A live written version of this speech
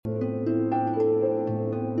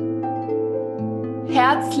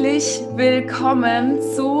Herzlich willkommen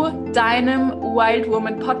zu deinem Wild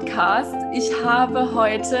Woman Podcast. Ich habe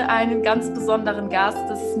heute einen ganz besonderen Gast.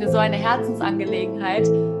 Das ist mir so eine Herzensangelegenheit.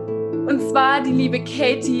 Und zwar die liebe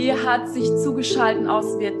Cathy hat sich zugeschaltet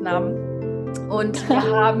aus Vietnam. Und wir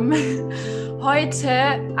haben heute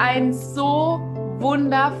ein so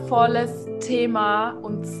wundervolles Thema,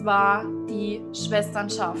 und zwar die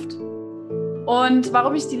Schwesternschaft. Und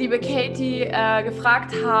warum ich die liebe Cathy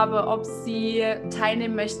gefragt habe, ob sie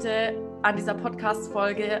teilnehmen möchte an dieser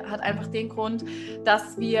Podcast-Folge, hat einfach den Grund,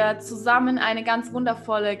 dass wir zusammen eine ganz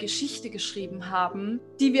wundervolle Geschichte geschrieben haben,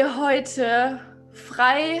 die wir heute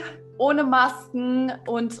frei, ohne Masken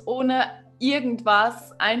und ohne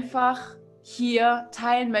irgendwas einfach hier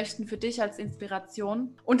teilen möchten für dich als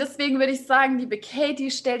Inspiration. Und deswegen würde ich sagen, liebe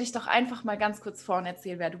Cathy, stell dich doch einfach mal ganz kurz vor und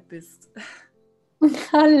erzähl, wer du bist.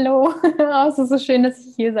 Hallo, es ist so schön, dass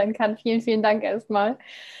ich hier sein kann. Vielen, vielen Dank erstmal.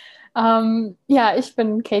 Ich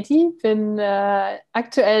bin Cathy, bin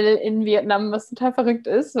aktuell in Vietnam, was total verrückt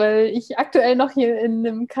ist, weil ich aktuell noch hier in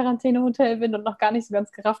einem Quarantänehotel bin und noch gar nicht so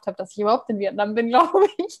ganz gerafft habe, dass ich überhaupt in Vietnam bin, glaube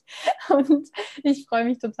ich. Und ich freue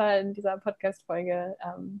mich total, in dieser Podcast-Folge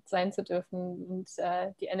sein zu dürfen und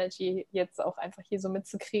die Energy jetzt auch einfach hier so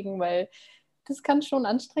mitzukriegen, weil das kann schon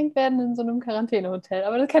anstrengend werden in so einem Quarantänehotel,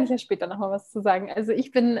 aber da kann ich ja später nochmal was zu sagen. Also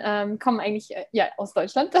ich komme eigentlich aus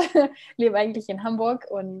Deutschland, lebe eigentlich in Hamburg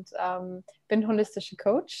und bin holistische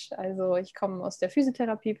Coach. Also ich komme aus der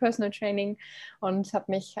Physiotherapie, Personal Training und habe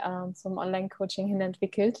mich zum Online-Coaching hin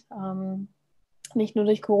entwickelt. Nicht nur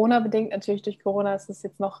durch Corona bedingt, natürlich durch Corona ist es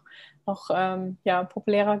jetzt noch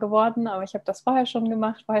populärer geworden, aber ich habe das vorher schon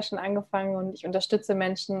gemacht, vorher schon angefangen und ich unterstütze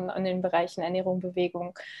Menschen in den Bereichen Ernährung,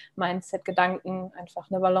 Bewegung, Mindset, Gedanken,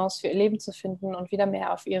 einfach eine Balance für ihr Leben zu finden und wieder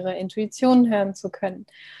mehr auf ihre Intuition hören zu können.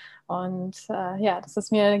 Und das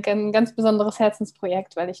ist mir ein ganz besonderes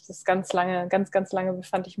Herzensprojekt, weil ich das ganz lange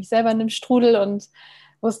befand ich mich selber in einem Strudel und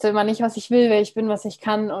wusste immer nicht, was ich will, wer ich bin, was ich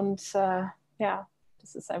kann und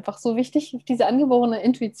das ist einfach so wichtig, auf diese angeborene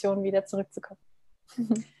Intuition wieder zurückzukommen.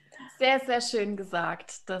 Sehr, sehr schön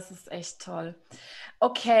gesagt. Das ist echt toll.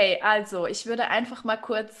 Okay, also ich würde einfach mal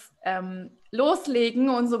kurz loslegen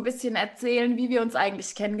und so ein bisschen erzählen, wie wir uns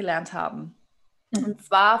eigentlich kennengelernt haben. Und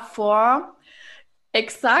zwar vor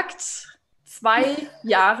exakt 2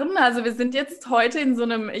 Jahren. Also wir sind jetzt heute in so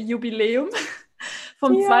einem Jubiläum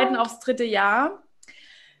vom 2. aufs 3. Jahr.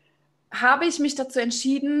 Habe ich mich dazu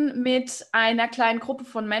entschieden, mit einer kleinen Gruppe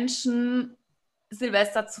von Menschen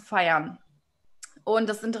Silvester zu feiern. Und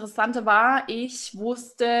das Interessante war, ich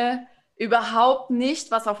wusste überhaupt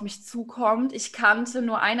nicht, was auf mich zukommt. Ich kannte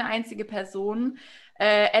nur eine einzige Person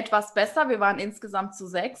etwas besser. Wir waren insgesamt zu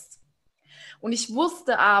 6. Und ich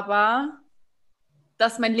wusste aber,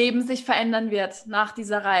 dass mein Leben sich verändern wird nach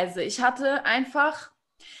dieser Reise. Ich hatte einfach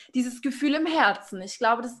dieses Gefühl im Herzen. Ich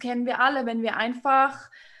glaube, das kennen wir alle, wenn wir einfach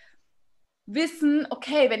wissen,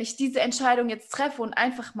 okay, wenn ich diese Entscheidung jetzt treffe und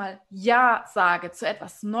einfach mal Ja sage zu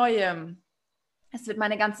etwas Neuem, es wird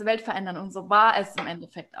meine ganze Welt verändern, und so war es im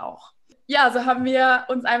Endeffekt auch. Ja, so haben wir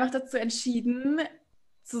uns einfach dazu entschieden,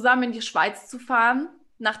 zusammen in die Schweiz zu fahren,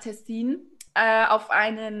 nach Tessin, auf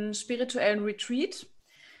einen spirituellen Retreat.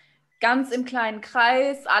 Ganz im kleinen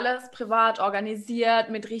Kreis, alles privat organisiert,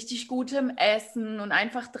 mit richtig gutem Essen und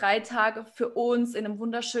einfach 3 Tage für uns in einem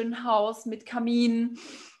wunderschönen Haus mit Kamin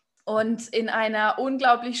und in einer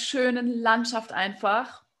unglaublich schönen Landschaft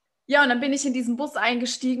einfach. Ja, und dann bin ich in diesen Bus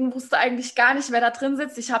eingestiegen, wusste eigentlich gar nicht, wer da drin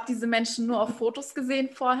sitzt. Ich habe diese Menschen nur auf Fotos gesehen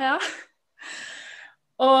vorher.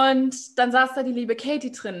 Und dann saß da die liebe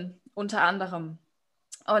Cathy drin, unter anderem.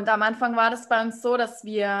 Und am Anfang war das bei uns so, dass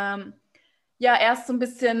wir erst so ein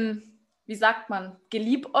bisschen, wie sagt man,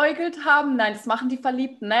 geliebäugelt haben. Nein, das machen die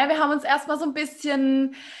Verliebten. Naja, wir haben uns erstmal so ein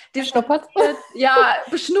bisschen Beschnuppert.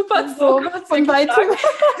 Beschnuppert so von weitem.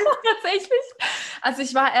 Tatsächlich. Also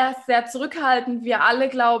ich war erst sehr zurückhaltend. Wir alle,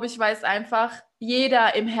 glaube ich, weil es einfach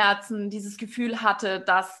jeder im Herzen dieses Gefühl hatte,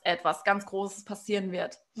 dass etwas ganz Großes passieren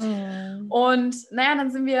wird. Und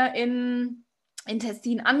dann sind wir in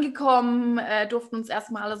Tessin angekommen, durften uns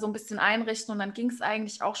erstmal alle so ein bisschen einrichten und dann ging es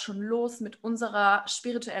eigentlich auch schon los mit unserer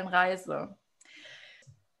spirituellen Reise.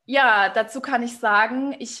 Ja, dazu kann ich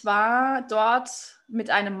sagen, ich war dort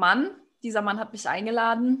mit einem Mann. Dieser Mann hat mich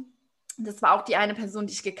eingeladen. Das war auch die eine Person,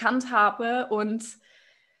 die ich gekannt habe, und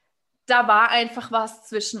da war einfach was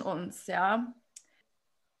zwischen uns, ja.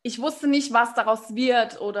 Ich wusste nicht, was daraus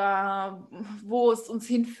wird oder wo es uns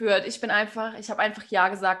hinführt. Ich habe einfach Ja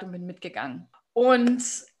gesagt und bin mitgegangen. Und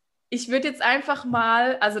ich würde jetzt einfach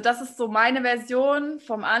mal, also das ist so meine Version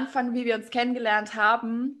vom Anfang, wie wir uns kennengelernt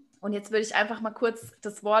haben. Und jetzt würde ich einfach mal kurz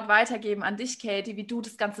das Wort weitergeben an dich, Cathy, wie du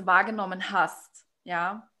das Ganze wahrgenommen hast.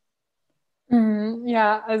 Ja.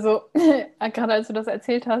 Ja, also gerade als du das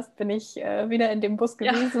erzählt hast, bin ich wieder in dem Bus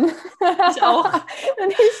Ja, gewesen. ich auch.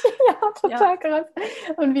 Und ja, total Ja, krass.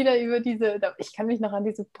 Und wieder über ich kann mich noch an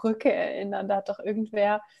diese Brücke erinnern. Da hat doch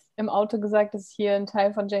irgendwer im Auto gesagt, dass hier ein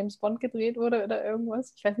Teil von James Bond gedreht wurde oder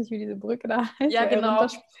irgendwas. Ich weiß nicht, wie diese Brücke da heißt, ja, wo er genau,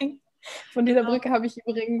 runterspringt. Von dieser genau. Brücke habe ich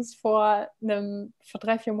übrigens vor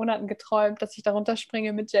 3-4 Monaten geträumt, dass ich da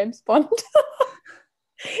runterspringe mit James Bond.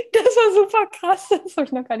 Das war super krass, das habe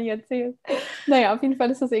ich noch gar nicht erzählt. Naja, auf jeden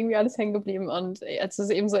Fall ist das irgendwie alles hängen geblieben. Und als du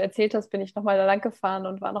es eben so erzählt hast, bin ich nochmal da lang gefahren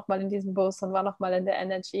und war nochmal in diesem Bus und war nochmal in der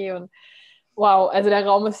Energy. Und wow, also der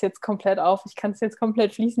Raum ist jetzt komplett auf. Ich kann es jetzt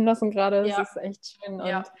komplett fließen lassen gerade. Das Ja, ist echt schön.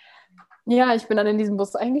 ja. Und ja, ich bin dann in diesen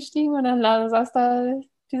Bus eingestiegen und dann saß da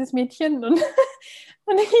dieses Mädchen und,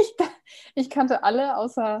 und ich kannte alle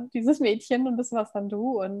außer dieses Mädchen und das warst dann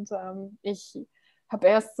du. Und ich habe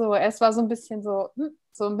erst war so ein bisschen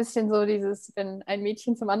so dieses, wenn ein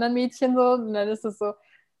Mädchen zum anderen Mädchen so, und dann ist es so,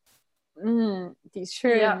 die ist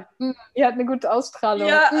schön, Ja, die hat eine gute Ausstrahlung,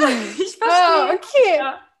 ja, ich ah, verstehe. okay,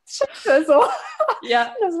 Ja, scheiße, so.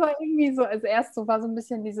 ja, Das war irgendwie so, als erst so war so ein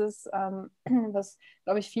bisschen dieses, was,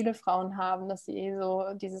 glaube ich, viele Frauen haben, dass sie so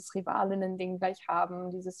dieses Rivalinnen-Ding gleich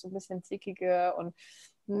haben, dieses so ein bisschen zickige und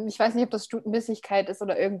ich weiß nicht, ob das Stutenbissigkeit ist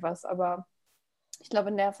oder irgendwas, aber ich glaube,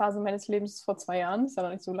 in der Phase meines Lebens vor 2 Jahren, ist ja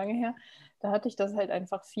noch nicht so lange her, da hatte ich das halt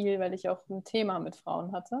einfach viel, weil ich auch ein Thema mit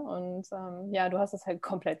Frauen hatte und ja, du hast es halt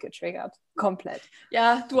komplett getriggert, komplett.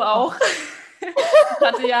 ja, du auch.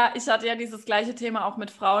 Ich hatte ja dieses gleiche Thema auch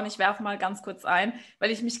mit Frauen. Ich werfe mal ganz kurz ein,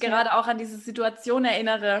 weil ich mich Ja. gerade auch an diese Situation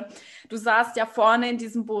erinnere. Du saßt ja vorne in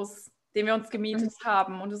diesem Bus, den wir uns gemietet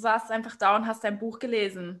haben, und du saßt einfach da und hast dein Buch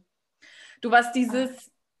gelesen. Du warst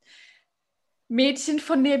dieses Mädchen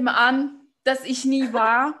von nebenan, das ich nie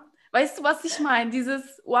war. Weißt du, was ich meine?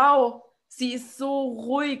 Dieses, wow, sie ist so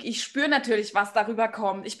ruhig. Ich spüre natürlich, was darüber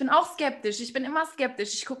kommt. Ich bin auch skeptisch. Ich bin immer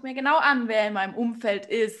skeptisch. Ich gucke mir genau an, wer in meinem Umfeld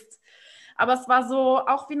ist. Aber es war so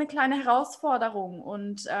auch wie eine kleine Herausforderung.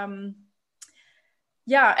 Und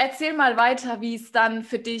ja, erzähl mal weiter, wie es dann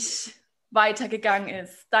für dich weitergegangen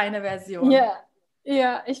ist, deine Version. Ja,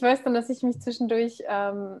 ja, ich weiß dann, dass ich mich zwischendurch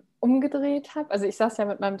umgedreht habe. Also ich saß ja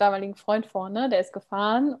mit meinem damaligen Freund vorne, der ist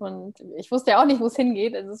gefahren und ich wusste ja auch nicht, wo es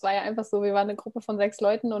hingeht. Also es war ja einfach so, wir waren eine Gruppe von 6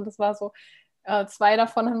 Leuten und es war so, 2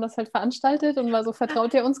 davon haben das halt veranstaltet und war so,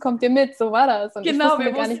 vertraut ihr uns, kommt ihr mit, so war das. Und ich Genau,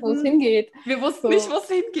 wusste gar nicht, wo es hingeht. wir wussten nicht, So, wo es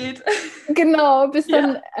hingeht. genau, bis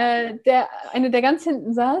Ja, dann der ganz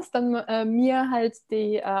hinten saß, dann mir halt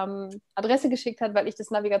die Adresse geschickt hat, weil ich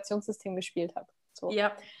das Navigationssystem gespielt habe. So.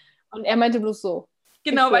 ja. Und er meinte bloß so.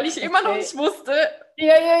 Ich Genau, weil so, ich immer noch okay. nicht wusste,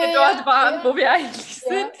 Ja, ja, wir ja, dort ja, waren, ja, wo wir eigentlich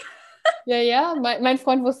sind. ja. Ja, ja, mein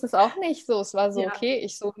Freund wusste es auch nicht. So, es war so, Ja, okay,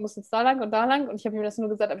 ich so muss jetzt da lang und da lang. Und ich habe ihm das nur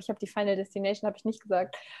gesagt, aber ich habe die Final Destination habe ich nicht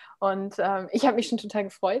gesagt. Und ich habe mich schon total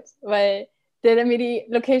gefreut, weil der mir die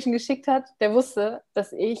Location geschickt hat, der wusste,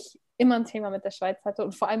 dass ich immer ein Thema mit der Schweiz hatte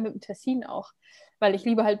und vor allem mit dem Tessin auch, weil ich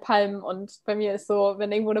liebe halt Palmen und bei mir ist so,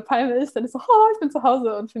 wenn irgendwo eine Palme ist, dann ist so, oh, ich bin zu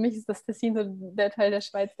Hause und für mich ist das Tessin so der Teil der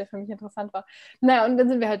Schweiz, der für mich interessant war. Naja, und dann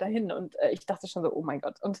sind wir halt dahin und ich dachte schon so, oh mein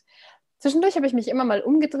Gott. Und zwischendurch habe ich mich immer mal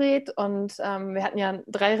umgedreht und wir hatten ja einen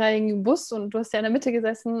dreireihigen Bus und du hast ja in der Mitte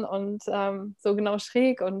gesessen und so genau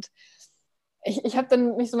schräg und ich habe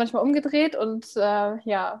dann mich so manchmal umgedreht und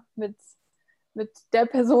ja, mit der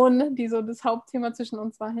Person, die so das Hauptthema zwischen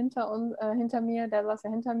uns war, hinter mir, der saß ja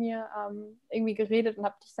hinter mir, irgendwie geredet und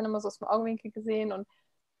habe dich dann immer so aus dem Augenwinkel gesehen und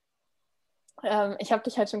ich habe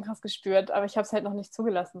dich halt schon krass gespürt, aber ich habe es halt noch nicht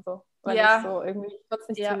zugelassen, so, weil ich ja, so irgendwie, ich wollte es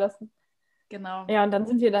nicht ja, zulassen. genau. Ja, und dann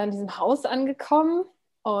sind wir da in diesem Haus angekommen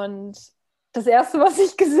und das Erste, was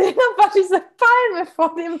ich gesehen habe, war diese Palme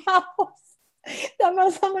vor dem Haus. Da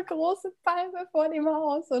war so eine große Palme vor dem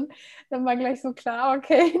Haus und dann war gleich so klar,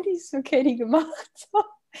 okay, die ist für Katie gemacht. Und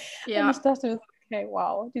ich Ja, dachte mir so, okay,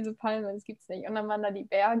 wow, diese Palme, das gibt's nicht. Und dann waren da die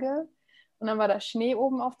Berge und dann war da Schnee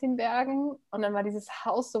oben auf den Bergen und dann war dieses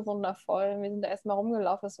Haus so wundervoll. Wir sind da erstmal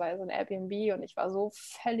rumgelaufen, das war ja so ein Airbnb und ich war so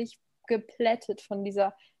völlig geplättet von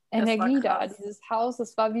dieser das war Energie da. krass. Dieses Haus,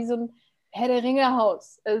 das war wie so ein Herr der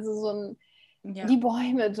Ringe-Haus. Also so ein, Ja, die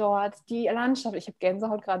Bäume dort, die Landschaft. Ich habe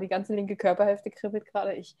Gänsehaut gerade, die ganze linke Körperhälfte kribbelt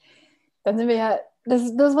gerade. Dann sind wir ja,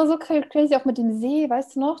 das war so crazy, auch mit dem See,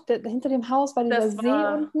 weißt du noch? Hinter dem Haus war dieser das See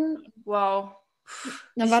war, unten. wow.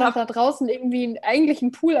 Dann war Ich doch habe, da draußen irgendwie eigentlich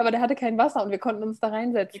ein Pool, aber der hatte kein Wasser und wir konnten uns da wir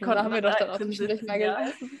reinsetzen. Da konnten haben da wir doch dann auch drin zwischendurch sitzen, mal ja.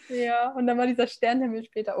 gesessen. Ja, und dann war dieser Sternenhimmel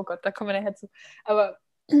später. Oh Gott, da kommen wir nachher zu. Aber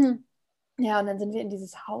ja, und dann sind wir in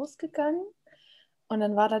dieses Haus gegangen und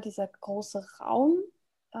dann war da dieser große Raum,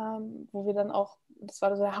 wo wir dann auch, das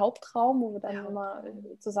war so der Hauptraum, wo wir dann Der immer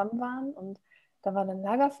Hauptraum. zusammen waren und Da war ein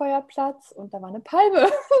Lagerfeuerplatz und da war eine Palme.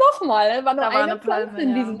 Nochmal, da war nur Da war eine eine Pflanze Palme, in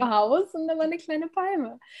ja. diesem Haus und da war eine kleine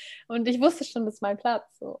Palme. Und ich wusste schon, das ist mein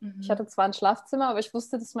Platz. So. Ich Mhm. hatte zwar ein Schlafzimmer, aber ich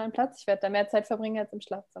wusste, das ist mein Platz. Ich werde da mehr Zeit verbringen als im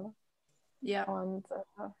Schlafzimmer. Ja. Und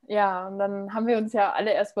ja, und dann haben wir uns ja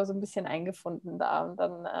alle erstmal so ein bisschen eingefunden da. Und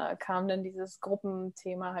dann kam dann dieses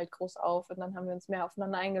Gruppenthema halt groß auf. Und dann haben wir uns mehr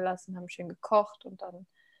aufeinander eingelassen, haben schön gekocht und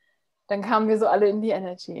dann kamen wir so alle in die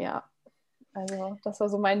Energy, ja. Also das war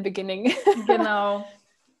so mein Beginning. Genau.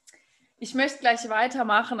 Ich möchte gleich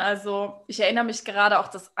weitermachen. Also ich erinnere mich gerade auch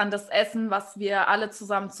an das Essen, was wir alle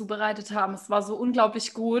zusammen zubereitet haben. Es war so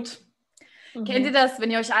unglaublich gut. Kennt ihr das,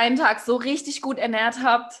 wenn ihr euch einen Tag so richtig gut ernährt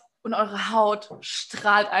habt und eure Haut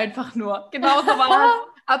strahlt einfach nur? Genauso war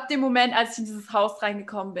es ab dem Moment, als ich in dieses Haus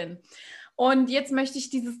reingekommen bin. Und jetzt möchte ich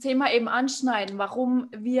dieses Thema eben anschneiden, warum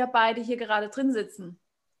wir beide hier gerade drin sitzen.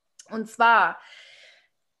 Und zwar,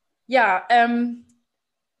 ja,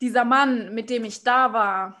 dieser Mann, mit dem ich da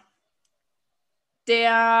war,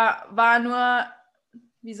 der war nur,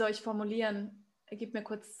 wie soll ich formulieren? Gib mir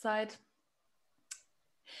kurz Zeit.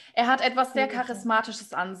 Er hat etwas sehr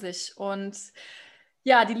Charismatisches an sich. Und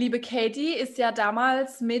ja, die liebe Cathy ist ja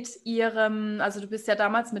damals also du bist ja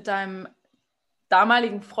damals mit deinem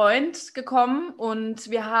damaligen Freund gekommen und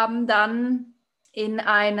wir haben dann in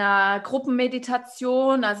einer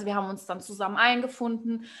Gruppenmeditation, also wir haben uns dann zusammen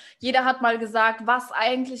eingefunden. Jeder hat mal gesagt, was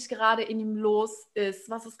eigentlich gerade in ihm los ist,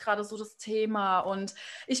 was ist gerade so das Thema. Und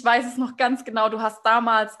ich weiß es noch ganz genau, du hast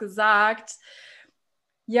damals gesagt,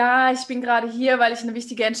 ja, ich bin gerade hier, weil ich eine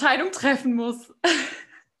wichtige Entscheidung treffen muss.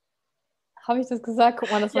 Habe ich das gesagt?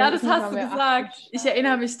 Guck mal, das Ja, weiß ich das nicht mal hast du mehr. gesagt. Ich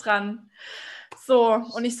erinnere mich dran. So,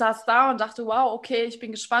 und ich saß da und dachte, wow, okay, ich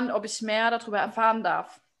bin gespannt, ob ich mehr darüber erfahren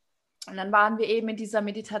darf. Und dann waren wir eben in dieser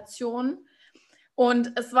Meditation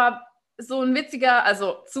und es war so ein witziger,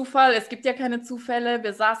 also Zufall, es gibt ja keine Zufälle.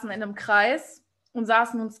 Wir saßen in einem Kreis und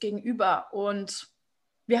saßen uns gegenüber und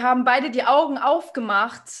wir haben beide die Augen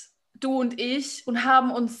aufgemacht, du und ich, und haben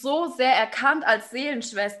uns so sehr erkannt als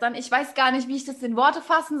Seelenschwestern. Ich weiß gar nicht, wie ich das in Worte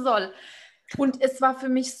fassen soll. Und es war für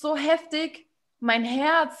mich so heftig, mein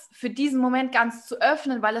Herz für diesen Moment ganz zu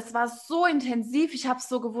öffnen, weil es war so intensiv. Ich habe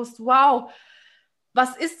so gewusst, wow,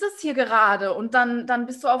 was ist das hier gerade? Und dann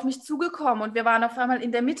bist du auf mich zugekommen und wir waren auf einmal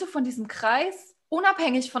in der Mitte von diesem Kreis,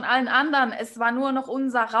 unabhängig von allen anderen. Es war nur noch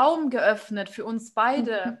unser Raum geöffnet für uns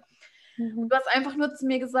beide. Mhm. Du hast einfach nur zu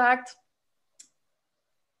mir gesagt,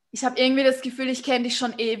 ich habe irgendwie das Gefühl, ich kenne dich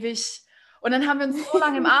schon ewig. Und dann haben wir uns so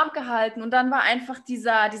lange im Arm gehalten und dann war einfach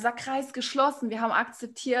dieser Kreis geschlossen. Wir haben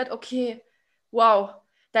akzeptiert, okay, wow,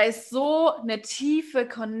 da ist so eine tiefe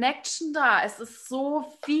Connection da. Es ist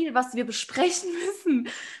so viel, was wir besprechen müssen.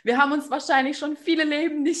 Wir haben uns wahrscheinlich schon viele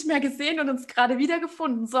Leben nicht mehr gesehen und uns gerade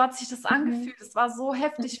wiedergefunden. So hat sich das angefühlt. Es war so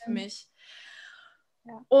heftig für mich.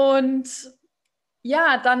 Ja. Und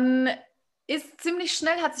ja, dann ist ziemlich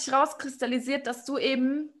schnell, hat sich rauskristallisiert, dass du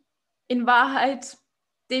eben in Wahrheit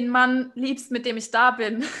den Mann liebst, mit dem ich da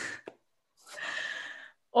bin.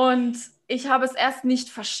 Und ich habe es erst nicht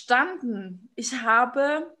verstanden. Ich war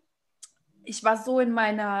so in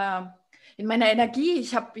meiner Energie.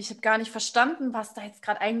 Ich hab gar nicht verstanden, was da jetzt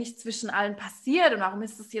gerade eigentlich zwischen allen passiert und warum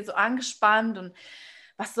ist es hier so angespannt und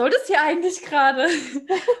was soll das hier eigentlich gerade?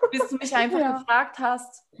 Bis du mich einfach gefragt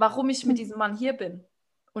hast, warum ich mit diesem Mann hier bin.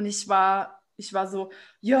 Und ich war so,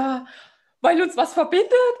 ja, weil uns was verbindet,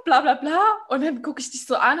 bla bla bla. Und dann gucke ich dich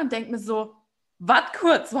so an und denke mir so, warte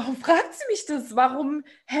kurz, warum fragt sie mich das? Warum,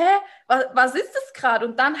 was ist das gerade?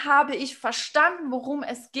 Und dann habe ich verstanden, worum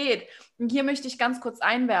es geht. Und hier möchte ich ganz kurz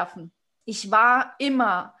einwerfen. Ich war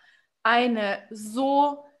immer eine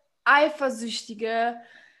so eifersüchtige,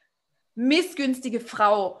 missgünstige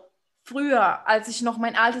Frau. Früher, als ich noch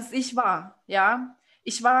mein altes Ich war, ja.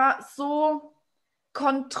 Ich war so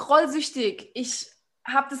kontrollsüchtig. Ich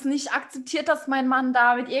habe das nicht akzeptiert, dass mein Mann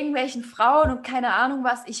da mit irgendwelchen Frauen und keine Ahnung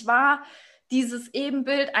was. Ich war dieses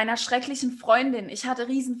Ebenbild einer schrecklichen Freundin. Ich hatte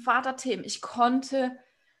riesen Vaterthemen. Ich konnte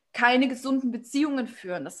keine gesunden Beziehungen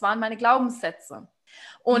führen. Das waren meine Glaubenssätze.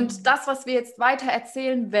 Und das, was wir jetzt weiter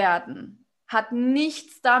erzählen werden, hat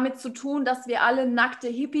nichts damit zu tun, dass wir alle nackte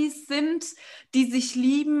Hippies sind, die sich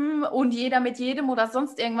lieben und jeder mit jedem oder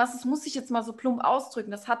sonst irgendwas. Das muss ich jetzt mal so plump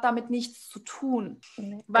ausdrücken. Das hat damit nichts zu tun.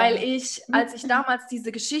 Nee, Weil als ich damals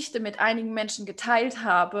diese Geschichte mit einigen Menschen geteilt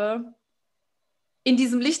habe, in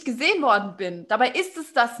diesem Licht gesehen worden bin. Dabei ist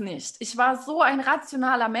es das nicht. Ich war so ein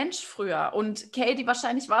rationaler Mensch früher und Katie,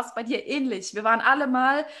 wahrscheinlich war es bei dir ähnlich. Wir waren alle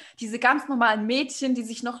mal diese ganz normalen Mädchen, die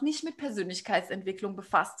sich noch nicht mit Persönlichkeitsentwicklung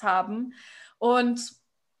befasst haben. Und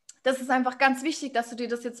das ist einfach ganz wichtig, dass du dir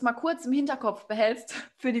das jetzt mal kurz im Hinterkopf behältst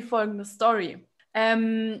für die folgende Story.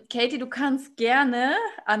 Katie, du kannst gerne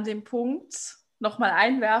an dem Punkt nochmal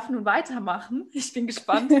einwerfen und weitermachen. Ich bin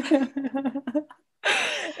gespannt.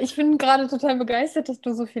 Ich bin gerade total begeistert, dass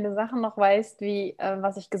du so viele Sachen noch weißt, wie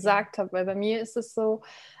was ich gesagt habe, weil bei mir ist es so,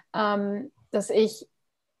 dass ich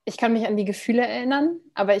kann mich an die Gefühle erinnern,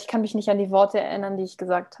 aber ich kann mich nicht an die Worte erinnern, die ich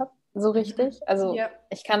gesagt habe, so richtig. Also Ja.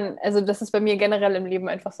 also das ist bei mir generell im Leben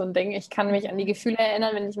einfach so ein Ding. Ich kann mich an die Gefühle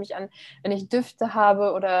erinnern, wenn ich Düfte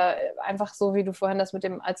habe oder einfach so, wie du vorhin das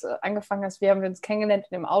als du angefangen hast, wir uns kennengelernt,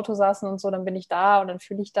 in dem Auto saßen und so, dann bin ich da und dann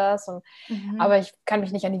fühle ich das. Aber ich kann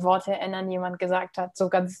mich nicht an die Worte erinnern, die jemand gesagt hat, so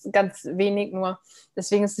ganz, ganz wenig nur.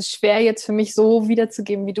 Deswegen ist es schwer jetzt für mich so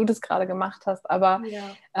wiederzugeben, wie du das gerade gemacht hast. Aber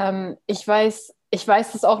ich weiß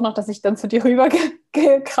es auch noch, dass ich dann zu dir rüber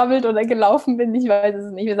gekrabbelt oder gelaufen bin. Ich weiß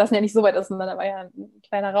es nicht. Wir saßen ja nicht so weit auseinander, war ja ein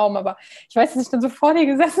kleiner Raum. Aber ich weiß, dass ich dann so vor dir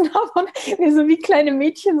gesessen habe und wir so wie kleine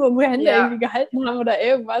Mädchen so unsere Hände irgendwie gehalten haben oder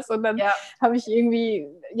irgendwas. Und dann habe ich irgendwie,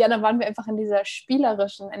 dann waren wir einfach in dieser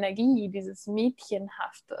spielerischen Energie, dieses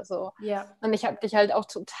Mädchenhafte. So. Und ich habe dich halt auch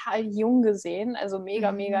total jung gesehen, also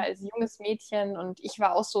mega, mega als junges Mädchen. Und ich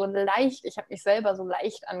war auch so leicht, ich habe mich selber so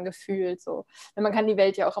leicht angefühlt. So. Denn man kann die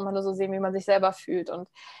Welt ja auch immer nur so sehen, wie man sich selber fühlt. Und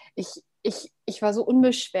ich war so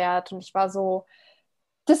unbeschwert und ich war so,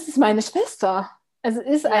 das ist meine Schwester. Also es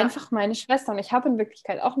ist einfach meine Schwester und ich habe in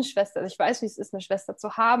Wirklichkeit auch eine Schwester. Also ich weiß, wie es ist, eine Schwester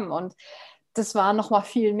zu haben und das war noch mal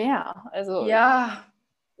viel mehr. Also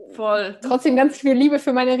voll. Trotzdem ganz viel Liebe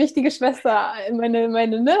für meine richtige Schwester,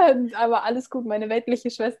 ne? Aber alles gut, meine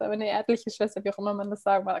weltliche Schwester, meine erdliche Schwester, wie auch immer man das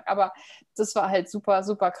sagen mag. Aber das war halt super,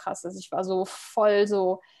 super krass. Also ich war so voll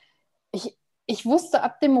so, ich wusste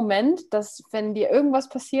ab dem Moment, dass wenn dir irgendwas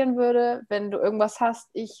passieren würde, wenn du irgendwas hast,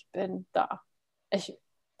 ich bin da.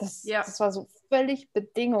 Das war so völlig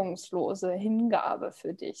bedingungslose Hingabe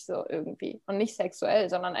für dich, so irgendwie. Und nicht sexuell,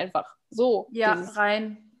 sondern einfach so. Ja,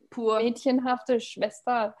 rein, pur. Mädchenhafte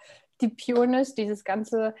Schwester, die Pureness, dieses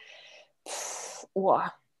ganze,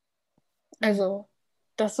 Also,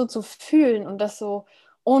 das so zu fühlen und das so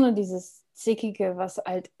ohne dieses Zickige, was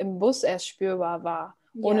halt im Bus erst spürbar war.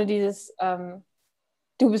 Ohne dieses,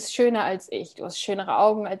 du bist schöner als ich, du hast schönere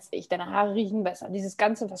Augen als ich, deine Haare riechen besser. Dieses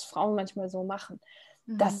Ganze, was Frauen manchmal so machen,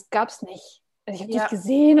 das gab's nicht. Also ich habe dich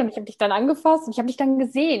gesehen und ich habe dich dann angefasst und ich habe dich dann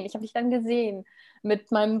gesehen.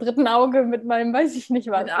 Mit meinem dritten Auge, mit meinem, weiß ich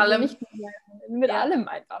nicht was. Mit allem. Also nicht mit allem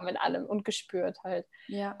einfach, mit allem und gespürt halt.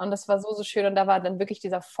 Ja. Und das war so, so schön und da war dann wirklich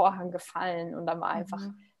dieser Vorhang gefallen und dann war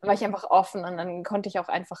ich einfach offen und dann konnte ich auch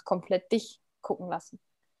einfach komplett dich gucken lassen.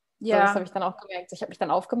 So, das habe ich dann auch gemerkt. Ich habe mich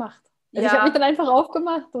dann aufgemacht. Also ich habe mich dann einfach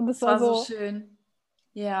aufgemacht und es war so schön.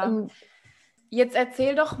 Ja. Jetzt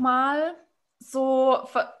erzähl doch mal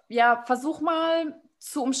versuch mal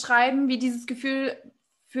zu umschreiben, wie dieses Gefühl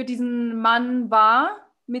für diesen Mann war,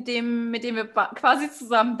 mit dem wir quasi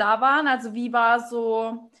zusammen da waren. Also wie war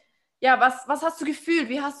so, was hast du gefühlt?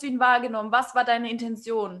 Wie hast du ihn wahrgenommen? Was war deine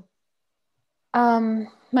Intention?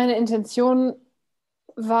 Meine Intention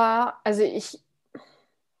war, also ich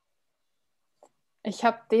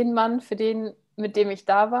habe den Mann, mit dem ich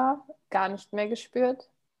da war, gar nicht mehr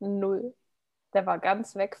gespürt. Null. Der war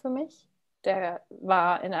ganz weg für mich. Der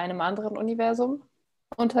war in einem anderen Universum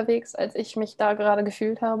unterwegs, als ich mich da gerade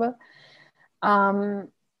gefühlt habe.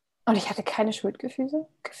 Und ich hatte keine Schuldgefühle.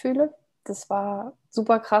 Das war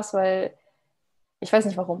super krass, weil ich weiß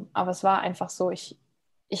nicht warum, aber es war einfach so, ich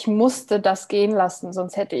musste das gehen lassen,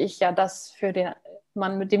 sonst hätte ich ja das für den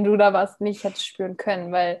Mann, mit dem du da warst, nicht hätte spüren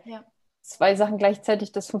können, weil zwei Sachen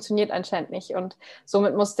gleichzeitig, das funktioniert anscheinend nicht. Und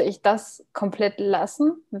somit musste ich das komplett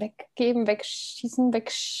lassen, weggeben, wegschießen,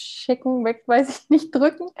 wegschicken, weiß ich nicht,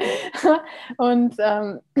 drücken. Und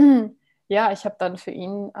ich habe dann für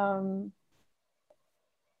ihn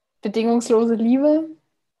bedingungslose Liebe,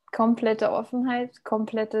 komplette Offenheit,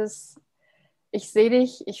 komplettes ich sehe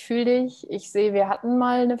dich, ich fühle dich, ich sehe, wir hatten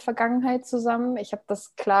mal eine Vergangenheit zusammen. Ich habe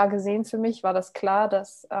das klar gesehen für mich, war das klar,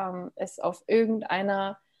 dass es auf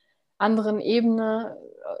irgendeiner anderen Ebene,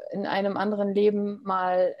 in einem anderen Leben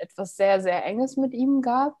mal etwas sehr, sehr Enges mit ihm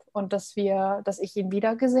gab und dass ich ihn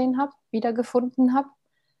wiedergesehen habe, wiedergefunden habe.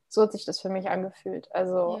 So hat sich das für mich angefühlt.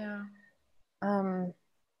 Also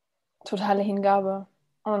totale Hingabe.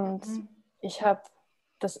 Und ich habe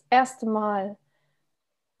das erste Mal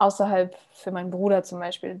außerhalb für meinen Bruder zum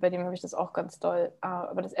Beispiel, bei dem habe ich das auch ganz doll,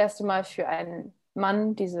 aber das erste Mal für einen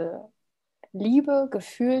Mann diese Liebe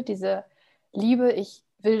gefühlt, diese Liebe, ich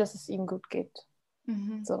will, dass es ihm gut geht.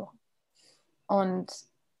 So. Und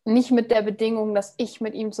nicht mit der Bedingung, dass ich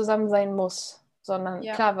mit ihm zusammen sein muss, sondern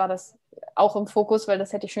klar war das auch im Fokus, weil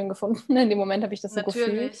das hätte ich schön gefunden. In dem Moment habe ich das so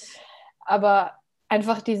gefühlt. Aber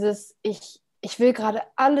einfach dieses, ich will gerade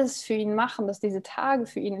alles für ihn machen, dass diese Tage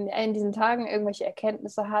für ihn, in diesen Tagen irgendwelche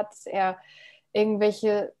Erkenntnisse hat, dass er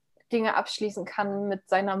irgendwelche Dinge abschließen kann. Mit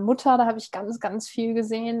seiner Mutter, da habe ich ganz, ganz viel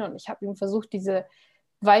gesehen und ich habe ihm versucht, diese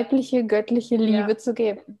weibliche, göttliche Liebe zu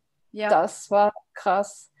geben. Ja. Das war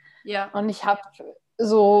krass. Ja. Und ich habe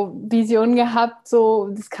so Visionen gehabt, so,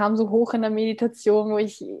 das kam so hoch in der Meditation, wo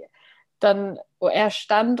er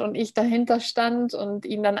stand und ich dahinter stand und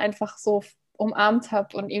ihn dann einfach so umarmt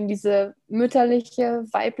habe und ihm diese mütterliche,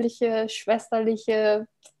 weibliche, schwesterliche,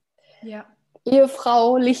 Ja.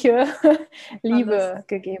 ehefrauliche Liebe Alles.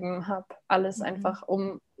 gegeben habe. Alles einfach,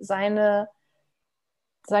 um seine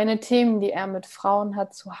Themen, die er mit Frauen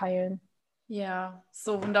hat, zu heilen. Ja,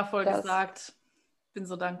 so wundervoll gesagt. Bin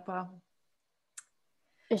so dankbar.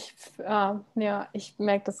 Ich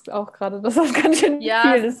merke das auch gerade, dass das ganz schön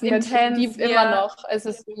Ja, viel es ist. ist intens. Immer noch. Es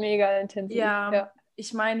ist mega intensiv. Ja,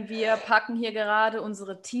 ich meine, wir packen hier gerade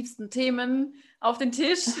unsere tiefsten Themen auf den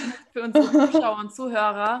Tisch für unsere Zuschauer und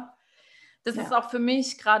Zuhörer. Das ist auch für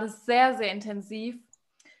mich gerade sehr, sehr intensiv.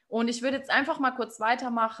 Und ich würde jetzt einfach mal kurz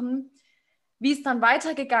weitermachen, wie es dann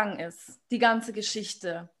weitergegangen ist, die ganze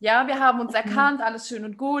Geschichte. Ja, wir haben uns erkannt, alles schön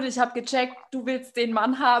und gut. Ich habe gecheckt, du willst den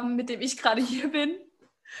Mann haben, mit dem ich gerade hier bin.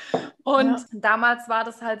 Und damals war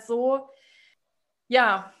das halt so,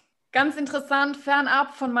 ja, ganz interessant,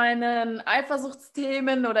 fernab von meinen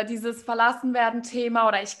Eifersuchtsthemen oder dieses Verlassenwerden-Thema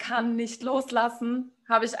oder ich kann nicht loslassen,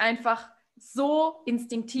 habe ich einfach so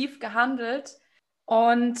instinktiv gehandelt.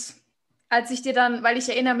 Und als ich dir dann, weil ich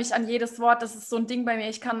erinnere mich an jedes Wort, das ist so ein Ding bei mir,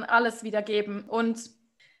 ich kann alles wiedergeben. Und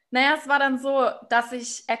naja, es war dann so, dass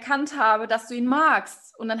ich erkannt habe, dass du ihn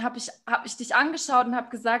magst. Und dann hab ich dich angeschaut und habe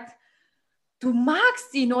gesagt, du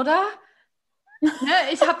magst ihn, oder? Ne?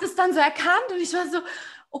 Ich habe das dann so erkannt und ich war so,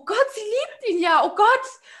 oh Gott, sie liebt ihn ja, oh Gott,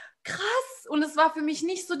 krass. Und es war für mich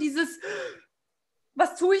nicht so dieses,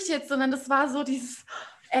 was tue ich jetzt, sondern das war so dieses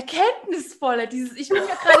Erkenntnisvolle, dieses, ich bin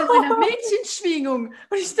ja gerade in meiner Mädchenschwingung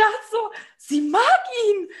und ich dachte so, sie mag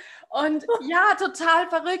ihn. Und ja, total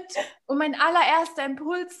verrückt. Und mein allererster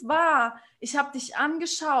Impuls war, ich habe dich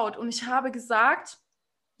angeschaut und ich habe gesagt,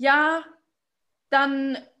 ja,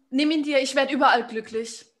 dann nimm ihn dir, ich werde überall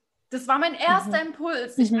glücklich. Das war mein erster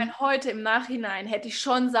Impuls. Ich meine, heute im Nachhinein hätte ich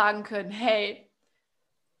schon sagen können, hey,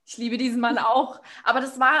 ich liebe diesen Mann auch. Aber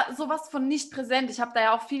das war sowas von nicht präsent. Ich habe da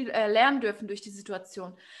ja auch viel lernen dürfen durch die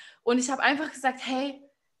Situation. Und ich habe einfach gesagt, hey,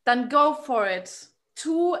 dann go for it.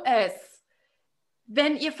 Tu es.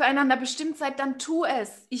 Wenn ihr füreinander bestimmt seid, dann tu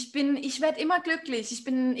es. Ich werde immer glücklich. Ich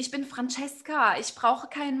bin Francesca. Ich brauche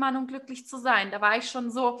keinen Mann, um glücklich zu sein. Da war ich schon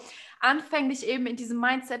so anfänglich eben in diesem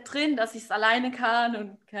Mindset drin, dass ich es alleine kann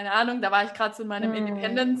und keine Ahnung, da war ich gerade so in meinem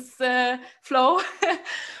Independence-Flow.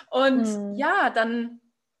 Und ja, dann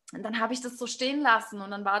habe ich das so stehen lassen.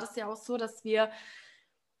 Und dann war das ja auch so, dass wir,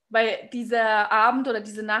 weil dieser Abend oder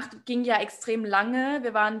diese Nacht ging ja extrem lange.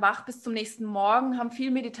 Wir waren wach bis zum nächsten Morgen, haben viel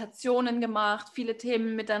Meditationen gemacht, viele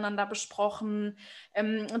Themen miteinander besprochen,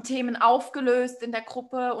 Themen aufgelöst in der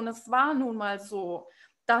Gruppe. Und es war nun mal so,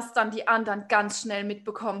 dass dann die anderen ganz schnell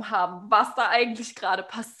mitbekommen haben, was da eigentlich gerade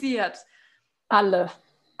passiert. Alle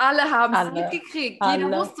haben es mitgekriegt.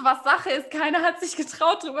 Jeder wusste, was Sache ist. Keiner hat sich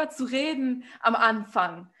getraut, darüber zu reden am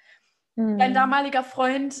Anfang. Dein damaliger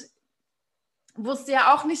Freund wusste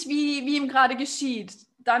ja auch nicht, wie ihm gerade geschieht.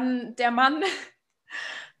 Dann der Mann,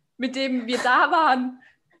 mit dem wir da waren,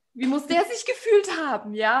 wie muss der sich gefühlt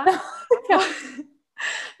haben, ja?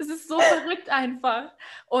 Es ist so verrückt einfach.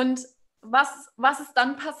 Und was ist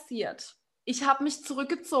dann passiert? Ich habe mich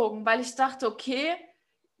zurückgezogen, weil ich dachte, okay,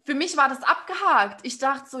 für mich war das abgehakt. Ich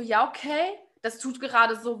dachte so, ja, okay, das tut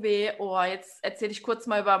gerade so weh. Oh, jetzt erzähle ich kurz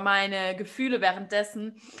mal über meine Gefühle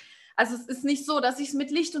währenddessen. Also es ist nicht so, dass ich es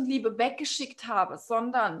mit Licht und Liebe weggeschickt habe,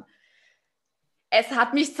 sondern es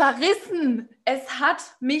hat mich zerrissen. Es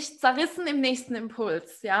hat mich zerrissen im nächsten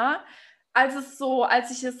Impuls, ja. Als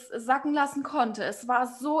ich es sacken lassen konnte, es war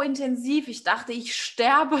so intensiv. Ich dachte, ich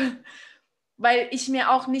sterbe, weil ich mir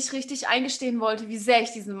auch nicht richtig eingestehen wollte, wie sehr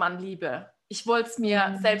ich diesen Mann liebe. Ich wollte es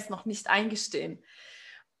mir selbst noch nicht eingestehen,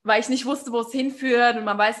 weil ich nicht wusste, wo es hinführt. Und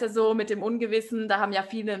man weiß ja so, mit dem Ungewissen, da haben ja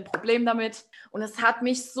viele ein Problem damit. Und es hat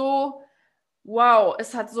mich so, wow,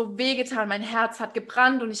 es hat so wehgetan, mein Herz hat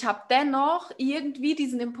gebrannt und ich habe dennoch irgendwie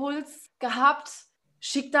diesen Impuls gehabt,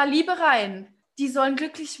 schick da Liebe rein. Die sollen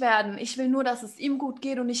glücklich werden. Ich will nur, dass es ihm gut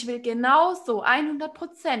geht und ich will genauso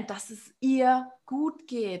 100%, dass es ihr gut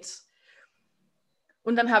geht.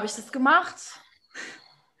 Und dann habe ich das gemacht.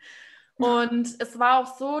 Und es war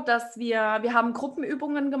auch so, dass wir haben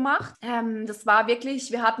Gruppenübungen gemacht. Das war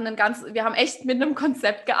wirklich, wir haben echt mit einem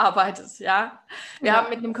Konzept gearbeitet, ja. Wir haben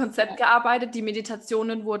mit einem Konzept gearbeitet, die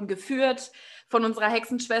Meditationen wurden geführt von unserer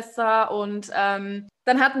Hexenschwester und dann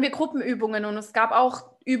hatten wir Gruppenübungen und es gab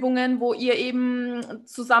auch Übungen, wo ihr eben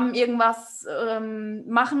zusammen irgendwas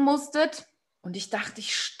machen musstet. Und ich dachte,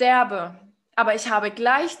 ich sterbe. Aber ich habe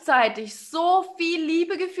gleichzeitig so viel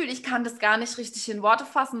Liebe gefühlt. Ich kann das gar nicht richtig in Worte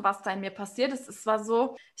fassen, was da in mir passiert ist. Es war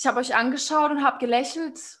so, ich habe euch angeschaut und habe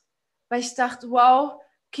gelächelt, weil ich dachte, wow,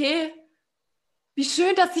 okay, wie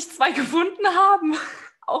schön, dass sich zwei gefunden haben.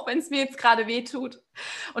 Auch wenn es mir jetzt gerade weh tut.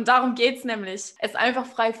 Und darum geht es nämlich, es einfach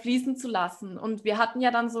frei fließen zu lassen. Und wir hatten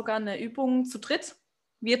ja dann sogar eine Übung zu dritt,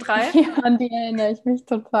 wir drei. Ja, an die erinnere ich mich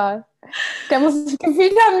total. Der muss sich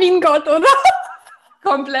gefühlt haben wie ein Gott, oder?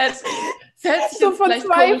 Komplett. Das hört sich So jetzt von vielleicht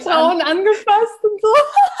zwei komisch Frauen an. angefasst und so.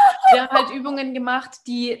 Wir haben halt Übungen gemacht,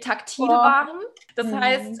 die taktil waren. Das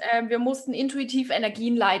heißt, wir mussten intuitiv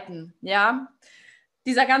Energien leiten. Ja,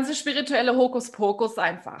 dieser ganze spirituelle Hokuspokus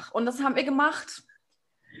einfach. Und das haben wir gemacht.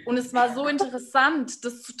 Und es war so interessant,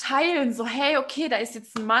 das zu teilen. So, hey, okay, da ist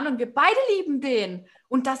jetzt ein Mann und wir beide lieben den.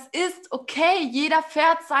 Und das ist okay. Jeder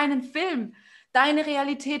fährt seinen Film. Deine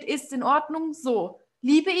Realität ist in Ordnung. So,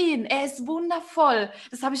 liebe ihn. Er ist wundervoll.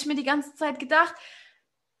 Das habe ich mir die ganze Zeit gedacht.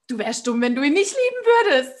 Du wärst dumm, wenn du ihn nicht lieben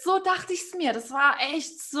würdest. So dachte ich es mir. Das war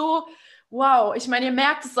echt so, wow. Ich meine, ihr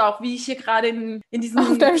merkt es auch, wie ich hier gerade in diesem...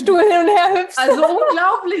 Auf deinem Stuhl hin und her hüpfst. Also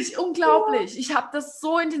unglaublich, unglaublich. Ich habe das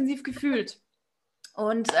so intensiv gefühlt.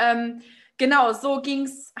 Und genau, so ging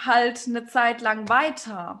es halt eine Zeit lang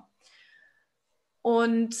weiter.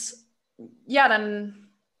 Und ja,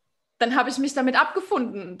 dann habe ich mich damit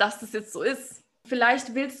abgefunden, dass das jetzt so ist.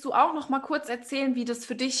 Vielleicht willst du auch noch mal kurz erzählen, wie das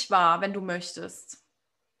für dich war, wenn du möchtest.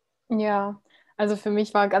 Ja, also für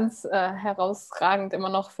mich war ganz herausragend immer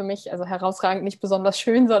noch für mich, also herausragend nicht besonders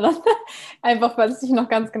schön, sondern einfach, weil ich mich noch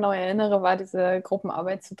ganz genau erinnere, war diese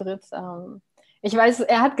Gruppenarbeit zu dritt. Ich weiß,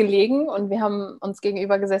 er hat gelegen und wir haben uns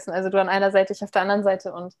gegenüber gesessen, also du an einer Seite, ich auf der anderen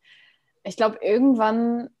Seite und ich glaube,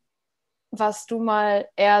 irgendwann warst du mal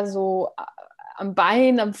eher so am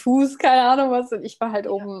Bein, am Fuß, keine Ahnung was, und ich war halt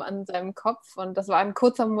oben an seinem Kopf und das war ein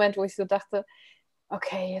kurzer Moment, wo ich so dachte,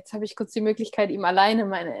 okay, jetzt habe ich kurz die Möglichkeit, ihm alleine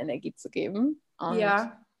meine Energie zu geben. Und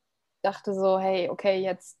Ja, dachte so, hey, okay,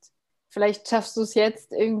 jetzt, vielleicht schaffst du es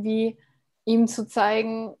jetzt irgendwie, ihm zu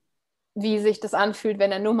zeigen, wie sich das anfühlt,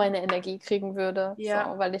 wenn er nur meine Energie kriegen würde.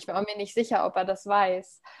 ja, So, weil ich war mir nicht sicher, ob er das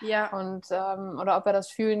weiß. ja, Und, oder ob er das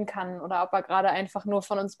fühlen kann. Oder ob er gerade einfach nur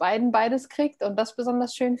von uns beiden beides kriegt und das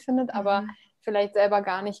besonders schön findet, aber vielleicht selber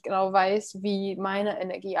gar nicht genau weiß, wie meine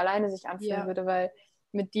Energie alleine sich anfühlen ja, würde, weil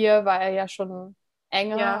mit dir war er ja schon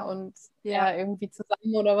enger ja, und ja, eher irgendwie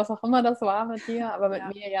zusammen oder was auch immer das war mit dir, aber mit ja,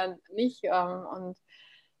 mir ja nicht. Und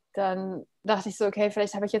dann dachte ich so, okay,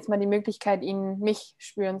 vielleicht habe ich jetzt mal die Möglichkeit, ihn mich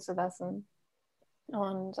spüren zu lassen.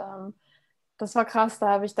 Und das war krass, da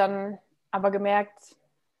habe ich dann aber gemerkt,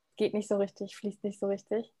 geht nicht so richtig, fließt nicht so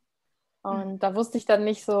richtig. Und da wusste ich dann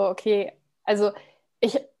nicht so, okay, also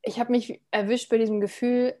ich habe mich erwischt bei diesem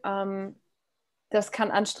Gefühl, das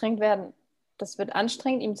kann anstrengend werden. Das wird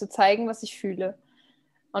anstrengend, ihm zu zeigen, was ich fühle.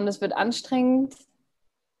 Und es wird anstrengend,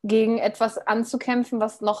 gegen etwas anzukämpfen,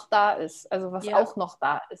 was noch da ist, also was ja, auch noch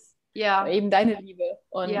da ist. ja, Eben deine Liebe.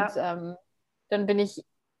 Und ja, dann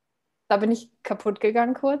da bin ich kaputt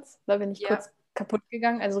gegangen kurz. Da bin ich ja, kurz kaputt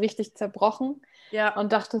gegangen, also richtig zerbrochen ja,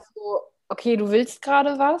 und dachte so, okay, du willst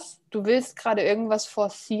gerade was, du willst gerade irgendwas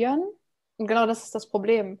forcieren. Und genau das ist das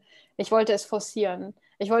Problem. Ich wollte es forcieren.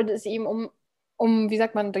 Ich wollte es ihm wie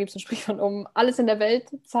sagt man, da gibt es ein Sprichwort, um alles in der Welt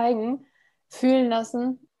zeigen, fühlen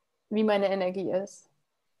lassen, wie meine Energie ist.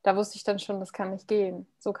 Da wusste ich dann schon, das kann nicht gehen.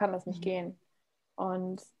 So kann das nicht gehen.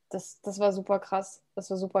 Und das war super krass. Das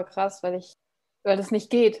war super krass, weil das nicht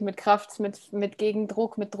geht mit Kraft, mit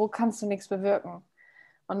Gegendruck. Mit Druck kannst du nichts bewirken.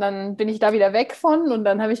 Und dann bin ich da wieder weg von und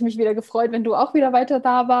dann habe ich mich wieder gefreut, wenn du auch wieder weiter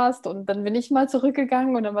da warst. Und dann bin ich mal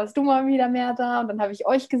zurückgegangen und dann warst du mal wieder mehr da und dann habe ich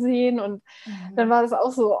euch gesehen und dann war das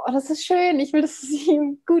auch so, oh, das ist schön, ich will, dass es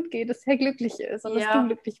ihm gut geht, dass er glücklich ist und dass du ja,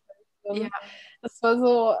 glücklich bist. ja, Und das war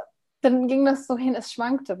so, dann ging das so hin, es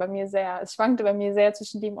schwankte bei mir sehr. Es schwankte bei mir sehr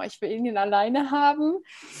zwischen dem, oh, ich will ihn alleine haben,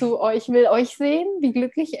 zu, oh, ich will euch sehen, wie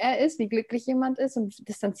glücklich er ist, wie glücklich jemand ist und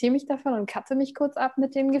distanziere mich davon und cutte mich kurz ab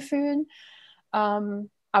mit den Gefühlen.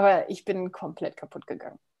 Aber ich bin komplett kaputt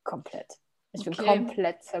gegangen. Komplett. Ich bin okay,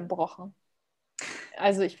 komplett zerbrochen.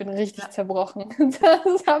 Also ich bin richtig ja, zerbrochen.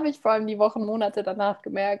 Das habe ich vor allem die Wochen, Monate danach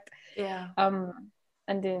gemerkt. ja,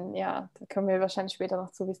 Ja, da kommen wir wahrscheinlich später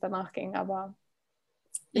noch zu, wie es danach ging. Aber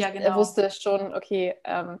ja, ich genau, wusste schon, okay,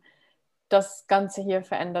 das Ganze hier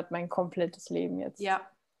verändert mein komplettes Leben jetzt. ja.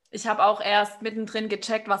 Ich habe auch erst mittendrin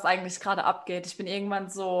gecheckt, was eigentlich gerade abgeht. Ich bin irgendwann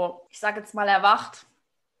so, ich sage jetzt mal, erwacht,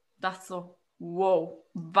 dachte so, wow,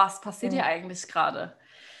 was passiert hier Mhm. eigentlich gerade?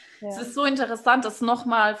 Es Ja. ist so interessant, das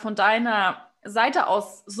nochmal von deiner Seite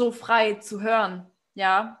aus so frei zu hören,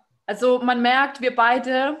 ja. Also man merkt, wir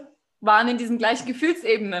beide waren in diesen gleichen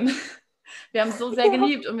Gefühlsebenen. Wir haben so sehr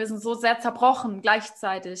geliebt und wir sind so sehr zerbrochen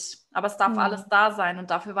gleichzeitig. Aber es darf alles da sein und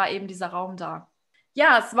dafür war eben dieser Raum da.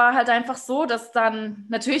 Ja, es war halt einfach so, dass dann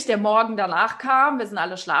natürlich der Morgen danach kam. Wir sind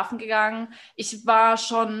alle schlafen gegangen. Ich war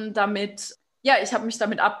schon damit, ja, ich habe mich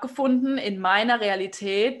damit abgefunden in meiner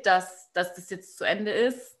Realität, dass das jetzt zu Ende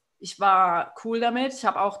ist. Ich war cool damit. Ich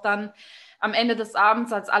habe auch dann am Ende des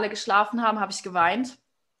Abends, als alle geschlafen haben, habe ich geweint.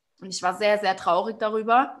 Und ich war sehr, sehr traurig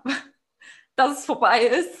darüber, dass es vorbei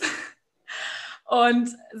ist. Und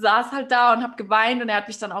saß halt da und habe geweint und er hat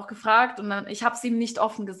mich dann auch gefragt und dann, ich habe es ihm nicht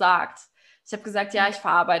offen gesagt. Ich habe gesagt, ja, ich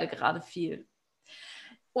verarbeite gerade viel.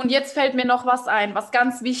 Und jetzt fällt mir noch was ein, was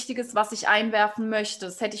ganz Wichtiges, was ich einwerfen möchte.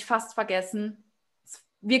 Das hätte ich fast vergessen.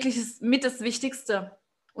 Wirklich ist mit das Wichtigste.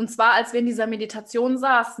 Und zwar, als wir in dieser Meditation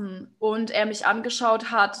saßen und er mich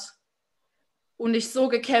angeschaut hat und ich so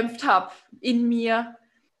gekämpft habe in mir.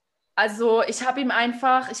 Also ich habe ihn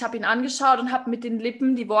angeschaut und habe mit den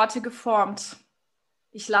Lippen die Worte geformt.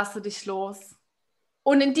 Ich lasse dich los.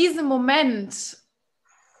 Und in diesem Moment,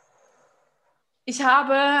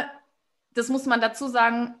 das muss man dazu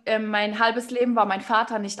sagen, mein halbes Leben war mein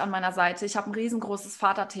Vater nicht an meiner Seite. Ich habe ein riesengroßes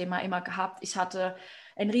Vaterthema immer gehabt. Ich hatte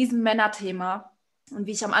ein riesen Männerthema. Und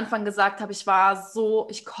wie ich am Anfang gesagt habe,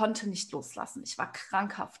 ich konnte nicht loslassen. Ich war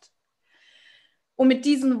krankhaft. Und mit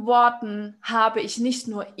diesen Worten habe ich nicht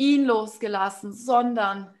nur ihn losgelassen,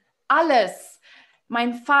 sondern alles.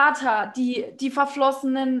 Mein Vater, die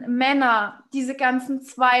verflossenen Männer, diese ganzen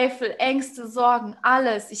Zweifel, Ängste, Sorgen,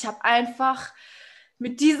 alles. Ich habe einfach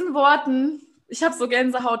mit diesen Worten, ich habe so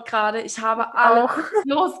Gänsehaut gerade, ich habe alles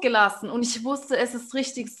losgelassen und ich wusste, es ist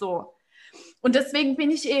richtig so. Und deswegen bin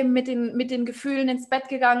ich eben mit den Gefühlen ins Bett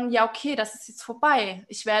gegangen, ja okay, das ist jetzt vorbei.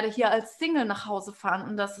 Ich werde hier als Single nach Hause fahren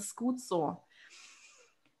und das ist gut so.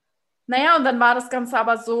 Naja, und dann war das Ganze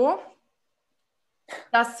aber so,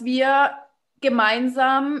 dass wir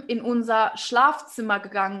gemeinsam in unser Schlafzimmer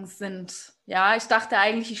gegangen sind. Ja, ich dachte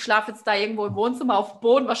eigentlich, ich schlafe jetzt da irgendwo im Wohnzimmer auf dem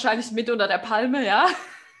Boden, wahrscheinlich mit unter der Palme, ja.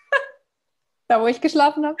 Da, wo ich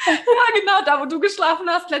geschlafen habe. Ja, genau, da, wo du geschlafen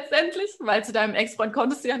hast letztendlich, weil zu deinem Ex-Freund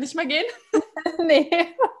konntest du ja nicht mehr gehen.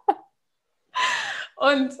 Nee.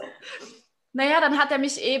 Und naja, dann hat er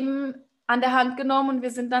mich eben an der Hand genommen und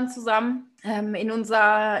wir sind dann zusammen in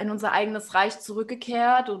unser eigenes Reich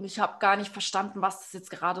zurückgekehrt und ich habe gar nicht verstanden, was das jetzt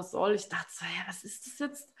gerade soll. Ich dachte so, ja, was ist das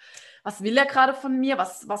jetzt? Was will er gerade von mir?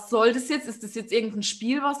 Was soll das jetzt? Ist das jetzt irgendein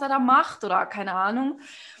Spiel, was er da macht oder keine Ahnung?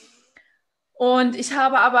 Und ich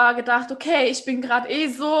habe aber gedacht, okay, ich bin gerade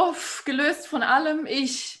so gelöst von allem.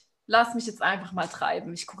 Ich lasse mich jetzt einfach mal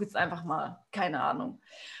treiben. Ich gucke jetzt einfach mal, keine Ahnung.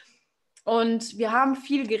 Und wir haben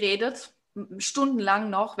viel geredet, stundenlang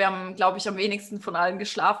noch. Wir haben, glaube ich, am wenigsten von allen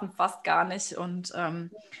geschlafen, fast gar nicht. Und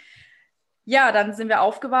ja, dann sind wir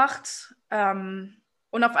aufgewacht.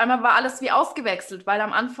 Und auf einmal war alles wie ausgewechselt, weil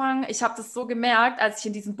am Anfang, ich habe das so gemerkt, als ich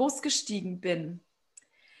in diesen Bus gestiegen bin,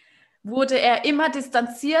 wurde er immer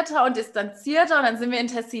distanzierter und distanzierter. Und dann sind wir in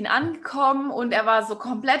Tessin angekommen und er war so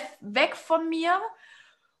komplett weg von mir.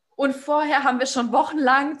 Und vorher haben wir schon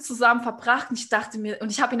wochenlang zusammen verbracht und ich dachte mir,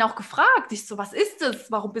 und ich habe ihn auch gefragt, ich so, was ist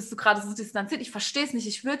das? Warum bist du gerade so distanziert? Ich verstehe es nicht,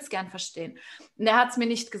 ich würde es gern verstehen. Und er hat es mir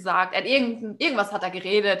nicht gesagt. Irgendwas hat er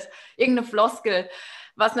geredet, irgendeine Floskel,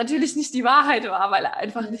 was natürlich nicht die Wahrheit war, weil er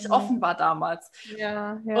einfach nicht offen war damals.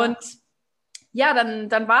 Ja, ja. Und ja,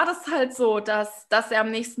 dann war das halt so, dass er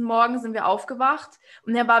am nächsten Morgen sind wir aufgewacht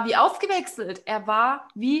und er war wie ausgewechselt. Er war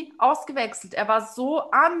wie ausgewechselt. Er war so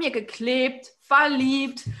an mir geklebt,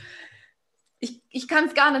 verliebt. Ich kann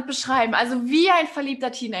es gar nicht beschreiben. Also wie ein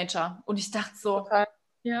verliebter Teenager. Und ich dachte so, Total.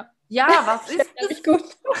 Ja, was ist das? gut.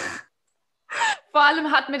 Vor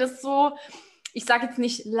allem hat mir das so, ich sage jetzt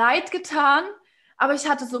nicht leid getan, aber ich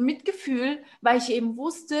hatte so Mitgefühl, weil ich eben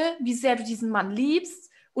wusste, wie sehr du diesen Mann liebst.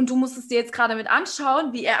 Und du musst es dir jetzt gerade mit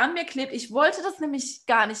anschauen, wie er an mir klebt. Ich wollte das nämlich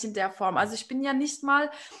gar nicht in der Form. Also ich bin ja nicht mal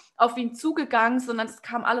auf ihn zugegangen, sondern es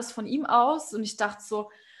kam alles von ihm aus. Und ich dachte so,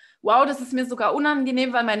 wow, das ist mir sogar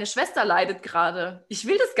unangenehm, weil meine Schwester leidet gerade. Ich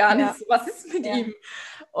will das gar nicht. So, was ist mit ihm?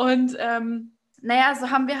 Und naja, so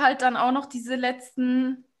haben wir halt dann auch noch diese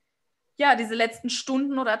letzten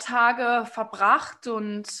Stunden oder Tage verbracht.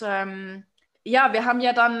 Und ja, wir haben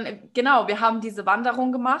ja dann, genau, wir haben diese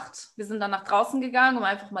Wanderung gemacht. Wir sind dann nach draußen gegangen, um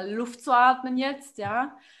einfach mal Luft zu atmen jetzt,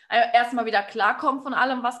 ja. Erstmal wieder klarkommen von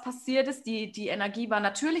allem, was passiert ist. Die Energie war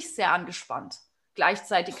natürlich sehr angespannt,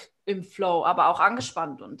 gleichzeitig im Flow, aber auch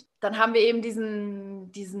angespannt. Und dann haben wir eben diese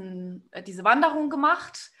Wanderung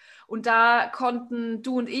gemacht und da konnten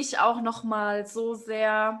du und ich auch nochmal so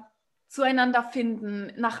sehr zueinander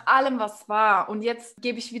finden, nach allem, was war. Und jetzt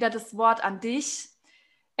gebe ich wieder das Wort an dich.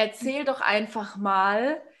 Erzähl doch einfach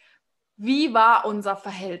mal, Wie war unser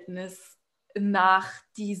Verhältnis nach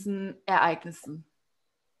diesen Ereignissen?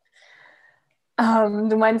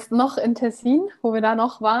 Du meinst noch in Tessin, wo wir da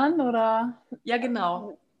noch waren, oder? Ja,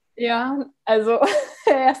 genau. Ja, also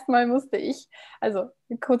erstmal musste ich, also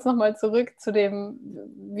kurz nochmal zurück zu dem,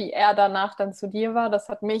 wie er danach dann zu dir war. Das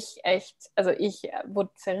hat mich echt, also ich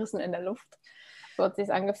wurde zerrissen in der Luft. So hat es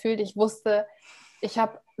sich angefühlt. Ich wusste, ich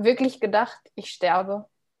habe wirklich gedacht, ich sterbe.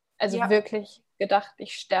 Also Ja. wirklich gedacht,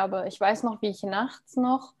 ich sterbe. Ich weiß noch, wie ich nachts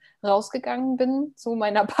noch rausgegangen bin zu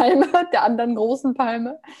meiner Palme, der anderen großen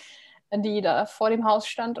Palme, die da vor dem Haus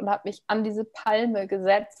stand, und habe mich an diese Palme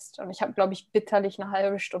gesetzt. Und ich habe, glaube ich, bitterlich eine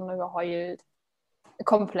halbe Stunde geheult.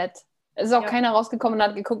 Komplett. Es ist auch keiner rausgekommen und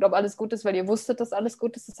hat geguckt, ob alles gut ist, weil ihr wusstet, dass alles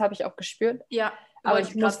gut ist. Das habe ich auch gespürt. Ja, Aber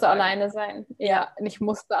ich musste alleine sein. Ja, ich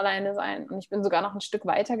musste alleine sein. Und ich bin sogar noch ein Stück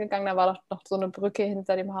weiter gegangen. Da war doch noch so eine Brücke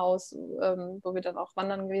hinter dem Haus, wo wir dann auch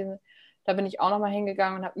wandern gewesen sind. Da bin ich auch noch mal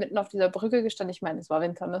hingegangen und habe mitten auf dieser Brücke gestanden. Ich meine, es war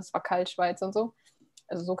Winter, ne? Es war kalt, Schweiz und so.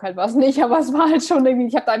 Also so kalt war es nicht, aber es war halt schon irgendwie,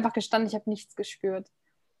 ich habe da einfach gestanden, ich habe nichts gespürt.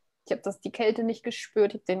 Ich habe die Kälte nicht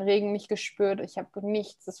gespürt, ich habe den Regen nicht gespürt, ich habe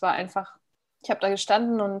nichts. Es war einfach, ich habe da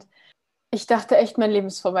gestanden und ich dachte echt, mein Leben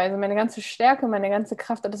ist vorbei. Also meine ganze Stärke, meine ganze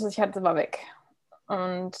Kraft, alles, was ich hatte, war weg.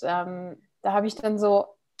 Und da habe ich dann so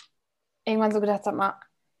irgendwann so gedacht, sag mal,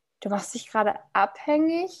 du machst dich gerade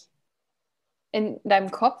abhängig in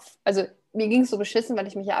deinem Kopf. Also mir ging es so beschissen, weil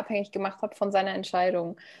ich mich ja abhängig gemacht habe von seiner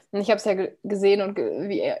Entscheidung. Und ich habe es ja gesehen, und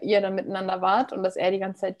wie ihr dann miteinander wart und dass er die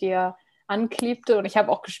ganze Zeit dir anklebte. Und ich habe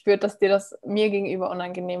auch gespürt, dass dir das mir gegenüber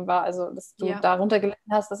unangenehm war. Also, dass du darunter gelitten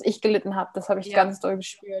hast, dass ich gelitten habe. Das habe ich ganz doll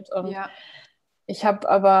gespürt. Und ich habe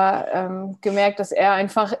aber gemerkt, dass er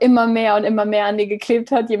einfach immer mehr und immer mehr an dir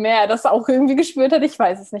geklebt hat, je mehr er das auch irgendwie gespürt hat. Ich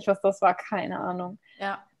weiß es nicht, was das war. Keine Ahnung.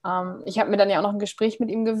 Ja. Ich habe mir dann ja auch noch ein Gespräch mit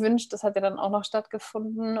ihm gewünscht. Das hat ja dann auch noch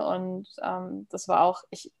stattgefunden. Und das war auch,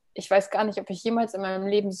 ich weiß gar nicht, ob ich jemals in meinem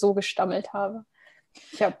Leben so gestammelt habe.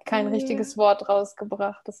 Ich habe kein richtiges Wort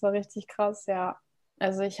rausgebracht. Das war richtig krass, ja.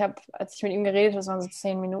 Also ich habe, als ich mit ihm geredet habe, das waren so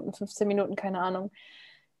 10 Minuten, 15 Minuten, keine Ahnung.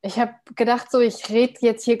 Ich habe gedacht, so, ich rede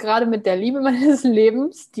jetzt hier gerade mit der Liebe meines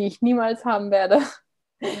Lebens, die ich niemals haben werde.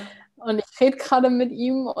 Ja. Und ich rede gerade mit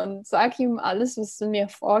ihm und sage ihm alles, was in mir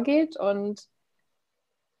vorgeht. Und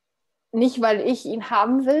nicht, weil ich ihn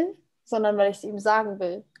haben will, sondern weil ich es ihm sagen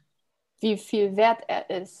will, wie viel wert er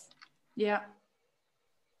ist. Ja.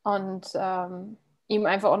 Und ihm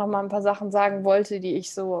einfach auch nochmal ein paar Sachen sagen wollte, die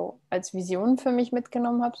ich so als Vision für mich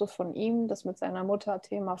mitgenommen habe, so von ihm, das mit seiner Mutter,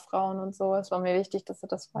 Thema Frauen und so. Es war mir wichtig, dass er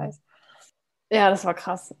das weiß. Ja, das war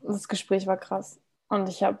krass. Das Gespräch war krass. Und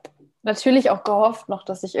ich habe natürlich auch gehofft noch,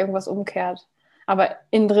 dass sich irgendwas umkehrt. Aber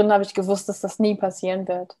innen drin habe ich gewusst, dass das nie passieren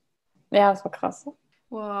wird. Ja, das war krass.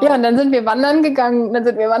 Wow. Ja, und dann sind wir wandern gegangen, dann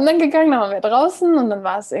waren wir draußen und dann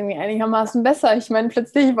war es irgendwie einigermaßen besser. Ich meine,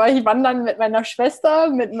 plötzlich war ich wandern mit meiner Schwester,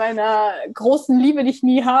 mit meiner großen Liebe, die ich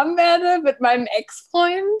nie haben werde, mit meinem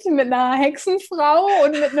Ex-Freund, mit einer Hexenfrau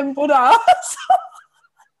und mit einem Buddha.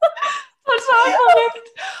 Total verrückt.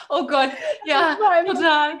 Oh Gott, ja, das war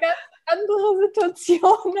total. Eine ganz andere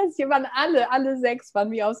Situation. Wir waren alle 6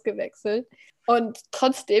 waren wie ausgewechselt. Und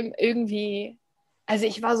trotzdem irgendwie, also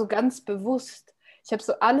ich war so ganz bewusst. Ich habe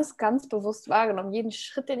so alles ganz bewusst wahrgenommen. Jeden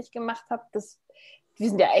Schritt, den ich gemacht habe, wir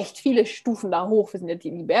sind ja echt viele Stufen da hoch. Wir sind ja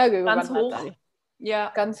in die Berge ganz gewandert. hoch.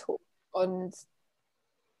 Ja. Ganz hoch. Und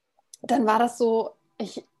dann war das so,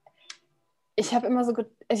 ich habe immer so, also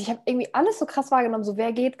ich habe irgendwie alles so krass wahrgenommen, so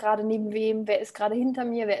wer geht gerade neben wem, wer ist gerade hinter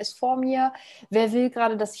mir, wer ist vor mir, wer will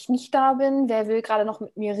gerade, dass ich nicht da bin, wer will gerade noch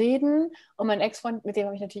mit mir reden. Und mein Ex-Freund, mit dem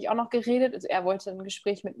habe ich natürlich auch noch geredet, also er wollte ein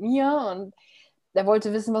Gespräch mit mir und er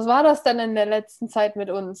wollte wissen, was war das denn in der letzten Zeit mit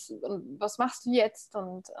uns und was machst du jetzt?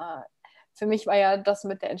 Und für mich war ja das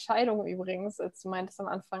mit der Entscheidung übrigens, als du meintest am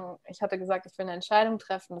Anfang, ich hatte gesagt, ich will eine Entscheidung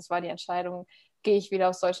treffen. Das war die Entscheidung, gehe ich wieder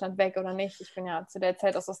aus Deutschland weg oder nicht. Ich bin ja zu der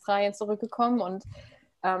Zeit aus Australien zurückgekommen und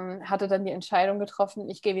hatte dann die Entscheidung getroffen,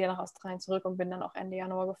 ich gehe wieder nach Australien zurück und bin dann auch Ende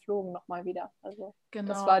Januar geflogen, nochmal wieder. Also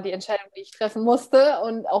das war die Entscheidung, die ich treffen musste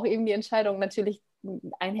und auch eben die Entscheidung natürlich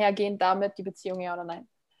einhergehend damit, die Beziehung ja oder nein.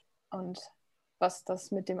 Und was das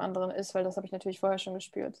mit dem anderen ist, weil das habe ich natürlich vorher schon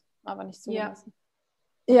gespürt, aber nicht zugelassen.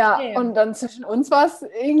 Ja, okay. Und dann zwischen uns war es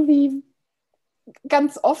irgendwie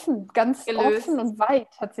ganz offen und weit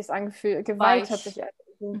hat sich angefühlt. Geweiht hat sich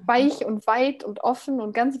weich und weit und offen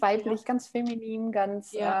und ganz weiblich, ganz feminin,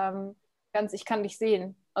 ganz, ich kann dich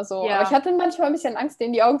sehen. Also, aber ich hatte manchmal ein bisschen Angst, dir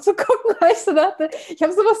in die Augen zu gucken, weil ich so dachte, ich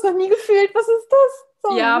habe sowas noch nie gefühlt, was ist das?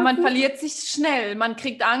 So, ja, man verliert sich schnell, man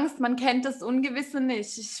kriegt Angst, man kennt das Ungewisse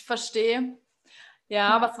nicht. Ich verstehe.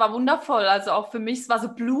 Ja, aber es war wundervoll. Also auch für mich, es war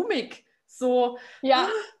so blumig. So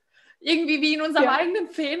irgendwie wie in unserem eigenen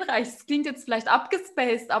Feenreich. Es klingt jetzt vielleicht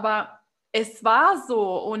abgespaced, aber es war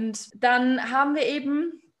so. Und dann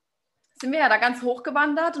sind wir ja da ganz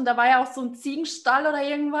hochgewandert und da war ja auch so ein Ziegenstall oder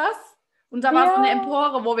irgendwas. Und da war so eine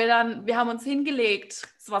Empore, wo wir haben uns hingelegt.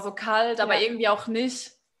 Es war so kalt, aber irgendwie auch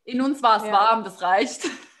nicht. In uns war es warm, das reicht.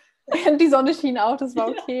 Die Sonne schien auch, das war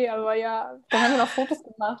okay, aber ja, dann haben wir noch Fotos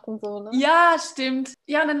gemacht und so, ne? Ja, stimmt.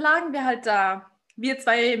 Ja, und dann lagen wir halt da. Wir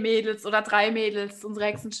 2 Mädels oder 3 Mädels. Unsere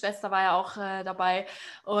Hexenschwester war ja auch dabei.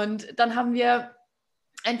 Und dann haben wir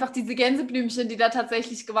einfach diese Gänseblümchen, die da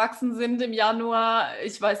tatsächlich gewachsen sind im Januar.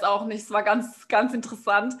 Ich weiß auch nicht, es war ganz, ganz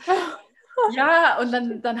interessant. Ja, und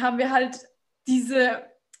dann haben wir halt diese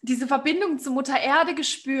Verbindung zur Mutter Erde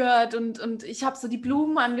gespürt und ich habe so die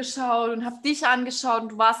Blumen angeschaut und habe dich angeschaut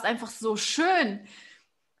und du warst einfach so schön.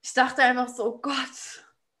 Ich dachte einfach so, oh Gott,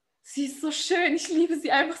 sie ist so schön, ich liebe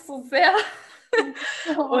sie einfach so sehr.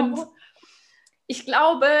 Und ich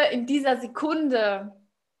glaube, in dieser Sekunde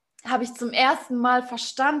habe ich zum ersten Mal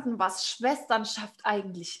verstanden, was Schwesternschaft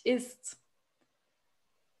eigentlich ist.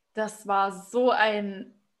 Das war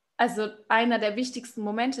also einer der wichtigsten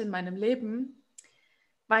Momente in meinem Leben,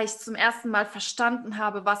 weil ich zum ersten Mal verstanden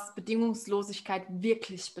habe, was Bedingungslosigkeit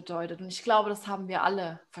wirklich bedeutet. Und ich glaube, das haben wir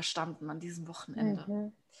alle verstanden an diesem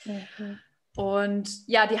Wochenende. Und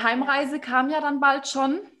ja, die Heimreise kam ja dann bald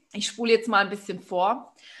schon. Ich spule jetzt mal ein bisschen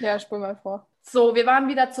vor. Ja, spul mal vor. So, wir waren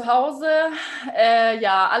wieder zu Hause,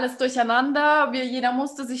 ja, alles durcheinander, jeder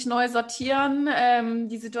musste sich neu sortieren,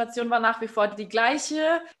 die Situation war nach wie vor die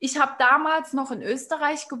gleiche. Ich habe damals noch in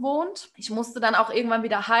Österreich gewohnt, ich musste dann auch irgendwann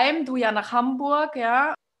wieder heim, du ja nach Hamburg,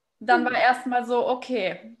 ja. Dann war erstmal so,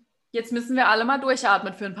 okay, jetzt müssen wir alle mal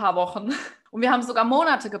durchatmen für ein paar Wochen. Und wir haben sogar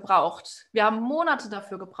Monate gebraucht. Wir haben Monate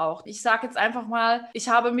dafür gebraucht. Ich sage jetzt einfach mal, ich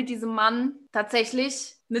habe mit diesem Mann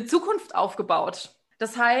tatsächlich eine Zukunft aufgebaut.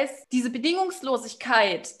 Das heißt, diese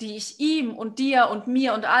Bedingungslosigkeit, die ich ihm und dir und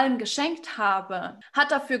mir und allen geschenkt habe,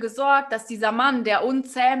 hat dafür gesorgt, dass dieser Mann, der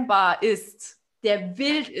unzähmbar ist, der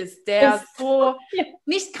wild ist, der so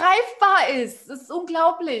nicht greifbar ist, das ist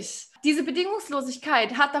unglaublich. Diese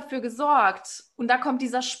Bedingungslosigkeit hat dafür gesorgt, und da kommt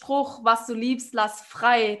dieser Spruch, was du liebst, lass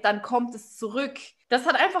frei, dann kommt es zurück. Das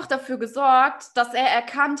hat einfach dafür gesorgt, dass er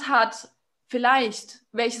erkannt hat, vielleicht,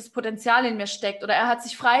 welches Potenzial in mir steckt, oder er hat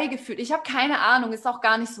sich frei gefühlt. Ich habe keine Ahnung, ist auch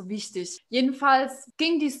gar nicht so wichtig. Jedenfalls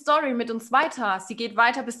ging die Story mit uns weiter. Sie geht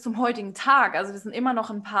weiter bis zum heutigen Tag. Also wir sind immer noch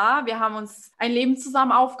ein Paar. Wir haben uns ein Leben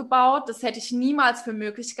zusammen aufgebaut. Das hätte ich niemals für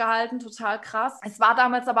möglich gehalten. Total krass. Es war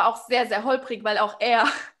damals aber auch sehr, sehr holprig, weil auch er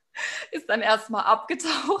ist dann erstmal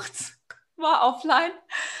abgetaucht, war offline,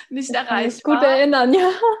 nicht erreichbar. Kann mich gut erinnern, ja.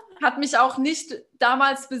 Hat mich auch nicht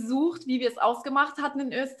damals besucht, wie wir es ausgemacht hatten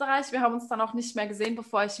in Österreich. Wir haben uns dann auch nicht mehr gesehen,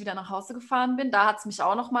 bevor ich wieder nach Hause gefahren bin. Da hat es mich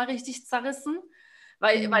auch noch mal richtig zerrissen,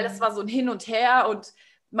 weil es war so ein Hin und Her und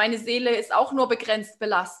meine Seele ist auch nur begrenzt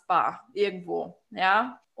belastbar irgendwo,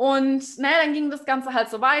 ja. Und dann ging das Ganze halt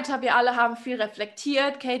so weiter. Wir alle haben viel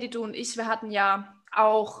reflektiert. Katie, du und ich, wir hatten ja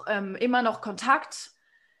auch immer noch Kontakt.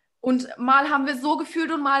 Und mal haben wir so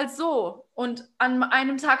gefühlt und mal so. Und an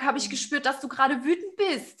einem Tag habe ich gespürt, dass du gerade wütend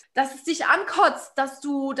bist, dass es dich ankotzt, dass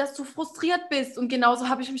du frustriert bist. Und genauso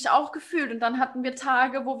habe ich mich auch gefühlt. Und dann hatten wir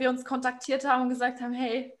Tage, wo wir uns kontaktiert haben und gesagt haben,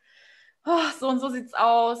 hey, so und so sieht's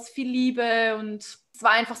aus, viel Liebe. Und es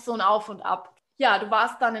war einfach so ein Auf und Ab. Ja, du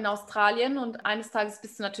warst dann in Australien und eines Tages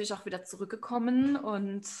bist du natürlich auch wieder zurückgekommen.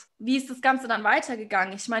 Und wie ist das Ganze dann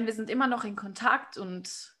weitergegangen? Ich meine, wir sind immer noch in Kontakt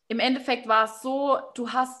und im Endeffekt war es so,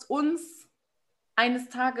 du hast uns eines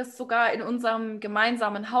Tages sogar in unserem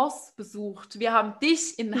gemeinsamen Haus besucht. Wir haben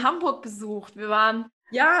dich in Hamburg besucht. Wir waren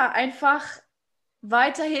ja einfach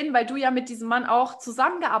weiterhin, weil du ja mit diesem Mann auch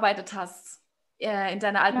zusammengearbeitet hast in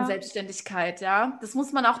deiner alten Selbstständigkeit. Ja, das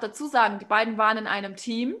muss man auch dazu sagen. Die beiden waren in einem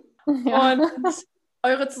Team und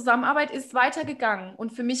eure Zusammenarbeit ist weitergegangen.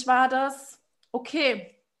 Und für mich war das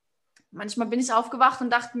okay. Manchmal bin ich aufgewacht und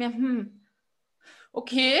dachte mir,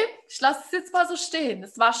 okay, ich lasse es jetzt mal so stehen.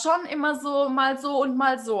 Es war schon immer so und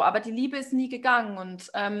mal so, aber die Liebe ist nie gegangen.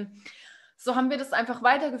 Und so haben wir das einfach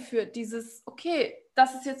weitergeführt. Dieses, okay,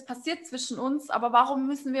 das ist jetzt passiert zwischen uns, aber warum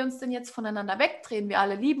müssen wir uns denn jetzt voneinander wegdrehen? Wir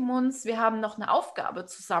alle lieben uns, wir haben noch eine Aufgabe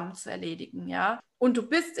zusammen zu erledigen, ja. Und du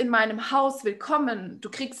bist in meinem Haus willkommen.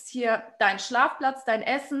 Du kriegst hier deinen Schlafplatz, dein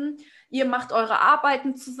Essen. Ihr macht eure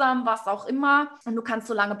Arbeiten zusammen, was auch immer. Und du kannst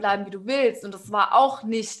so lange bleiben, wie du willst. Und das war auch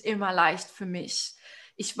nicht immer leicht für mich.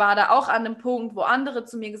 Ich war da auch an einem Punkt, wo andere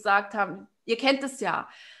zu mir gesagt haben, ihr kennt es ja,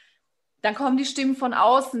 dann kommen die Stimmen von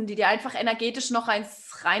außen, die dir einfach energetisch noch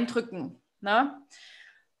eins reindrücken. Ne?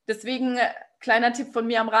 Deswegen, kleiner Tipp von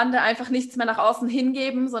mir am Rande, einfach nichts mehr nach außen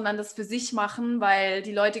hingeben, sondern das für sich machen, weil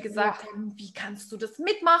die Leute gesagt haben, wie kannst du das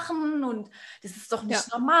mitmachen und das ist doch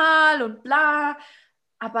nicht normal und bla.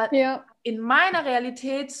 Aber in meiner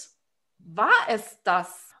Realität war es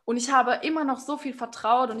das. Und ich habe immer noch so viel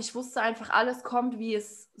vertraut und ich wusste einfach, alles kommt, wie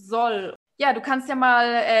es soll. Ja, du kannst ja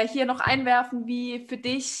mal hier noch einwerfen, wie für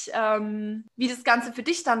dich, wie das Ganze für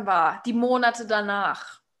dich dann war, die Monate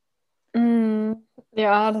danach.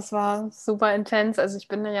 Ja, das war super intens. Also ich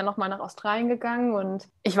bin dann ja nochmal nach Australien gegangen und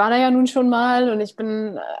ich war da ja nun schon mal und ich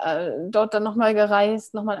bin dort dann nochmal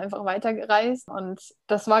gereist, nochmal einfach weitergereist und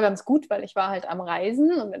das war ganz gut, weil ich war halt am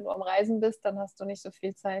Reisen und wenn du am Reisen bist, dann hast du nicht so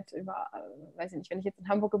viel Zeit über, weiß ich nicht, wenn ich jetzt in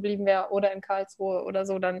Hamburg geblieben wäre oder in Karlsruhe oder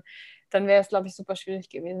so, dann wäre es, glaube ich, super schwierig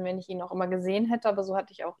gewesen, wenn ich ihn auch immer gesehen hätte, aber so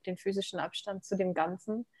hatte ich auch den physischen Abstand zu dem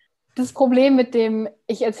Ganzen. Das Problem mit dem,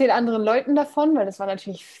 ich erzähle anderen Leuten davon, weil das war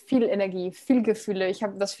natürlich viel Energie, viel Gefühle. Ich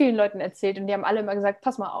habe das vielen Leuten erzählt und die haben alle immer gesagt,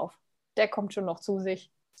 pass mal auf, der kommt schon noch zu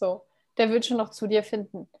sich. So, der wird schon noch zu dir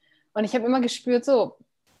finden. Und ich habe immer gespürt, so,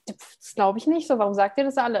 das glaube ich nicht, so, warum sagt ihr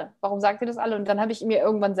das alle? Warum sagt ihr das alle? Und dann habe ich mir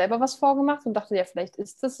irgendwann selber was vorgemacht und dachte, ja, vielleicht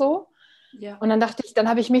ist das so. Ja. Und dann dachte ich, dann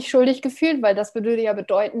habe ich mich schuldig gefühlt, weil das würde ja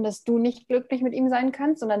bedeuten, dass du nicht glücklich mit ihm sein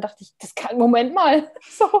kannst. Und dann dachte ich, das kann, Moment mal,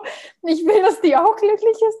 so, ich will, dass die auch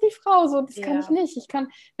glücklich ist, die Frau. So, das kann ich nicht. Ich kann,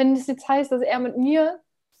 wenn es jetzt heißt, dass er mit mir,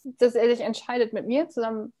 dass er sich entscheidet, mit mir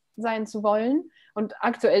zusammen sein zu wollen. Und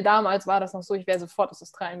aktuell damals war das noch so, ich wäre sofort aus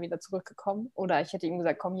Australien wieder zurückgekommen. Oder ich hätte ihm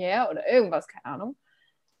gesagt, komm hierher oder irgendwas, keine Ahnung.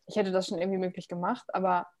 Ich hätte das schon irgendwie möglich gemacht,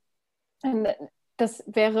 aber das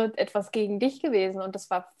wäre etwas gegen dich gewesen und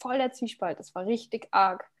das war voll der Zwiespalt. Das war richtig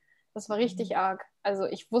arg. Das war richtig arg. Also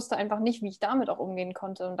ich wusste einfach nicht, wie ich damit auch umgehen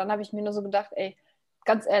konnte. Und dann habe ich mir nur so gedacht, ey,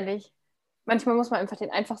 ganz ehrlich, manchmal muss man einfach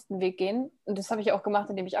den einfachsten Weg gehen. Und das habe ich auch gemacht,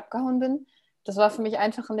 indem ich abgehauen bin. Das war für mich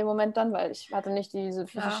einfach in dem Moment dann, weil ich hatte nicht diese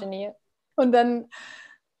physische Nähe. Und dann,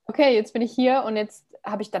 okay, jetzt bin ich hier und jetzt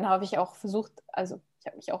habe ich auch versucht, also ich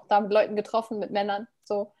habe mich auch da mit Leuten getroffen, mit Männern,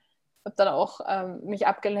 so. Habe dann auch mich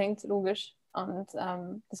abgelenkt, logisch. Und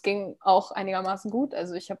das ging auch einigermaßen gut.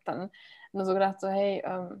 Also ich habe dann nur so gedacht, so hey,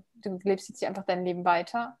 du lebst jetzt hier einfach dein Leben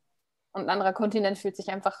weiter. Und ein anderer Kontinent fühlt sich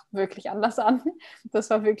einfach wirklich anders an. Das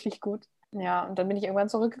war wirklich gut. Ja, und dann bin ich irgendwann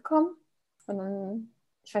zurückgekommen. Und dann,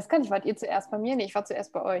 ich weiß gar nicht, wart ihr zuerst bei mir? Nee, ich war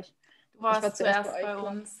zuerst bei euch. Du warst zuerst bei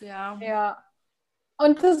uns, ja. Ja.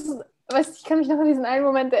 Und das, weißt du, ich kann mich noch an diesen einen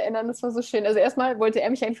Moment erinnern, das war so schön. Also erstmal wollte er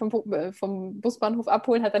mich eigentlich vom Busbahnhof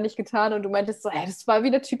abholen, hat er nicht getan und du meintest so, hey, das war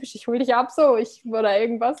wieder typisch, ich hole dich ab, so, oder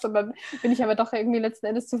irgendwas. Und dann bin ich aber doch irgendwie letzten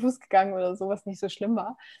Endes zu Fuß gegangen oder so, was nicht so schlimm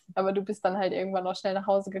war. Aber du bist dann halt irgendwann auch schnell nach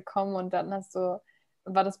Hause gekommen und dann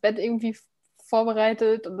war das Bett irgendwie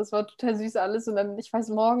vorbereitet und das war total süß alles. Und dann, ich weiß,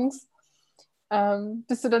 morgens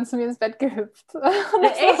bist du dann zu mir ins Bett gehüpft. Und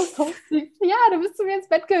das Echt? war so süß. Ja, du bist zu mir ins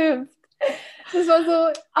Bett gehüpft. Das war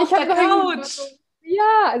so, Auf der Couch. So,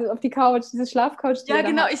 ja, also auf die Couch, diese Schlafcouch, die Ja, ihr da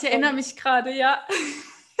genau, habt. ich erinnere mich gerade, ja.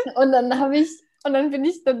 Und dann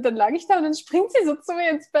dann lag ich da und dann springt sie so zu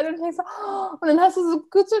mir ins Bett und ich so, oh, und dann hast du so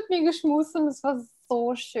gut mit mir geschmust und das war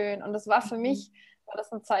so schön. Und das war für mich, war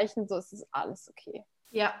das ein Zeichen, so es ist alles okay.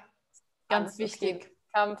 Ja, ganz Alles wichtig. Okay.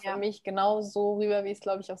 Kam für mich genau so rüber, wie es,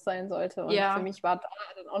 glaube ich, auch sein sollte. Und für mich war da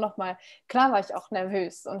dann auch nochmal, klar war ich auch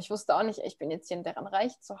nervös und ich wusste auch nicht, ich bin jetzt hier in deren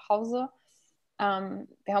Reich zu Hause.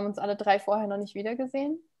 Wir haben uns alle 3 vorher noch nicht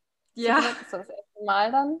wiedergesehen. Ja. Das war das erste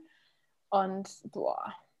Mal dann. Und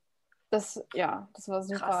boah, das war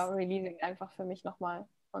super Krass. relieving einfach für mich nochmal.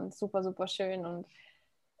 Und super, super schön. Und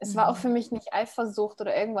es war auch für mich nicht Eifersucht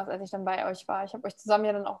oder irgendwas, als ich dann bei euch war. Ich habe euch zusammen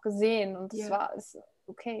ja dann auch gesehen und ist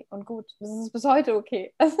okay und gut. Das ist bis heute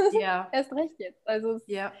okay. Ja. Erst recht jetzt. Also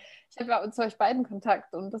ich habe ja zu euch beiden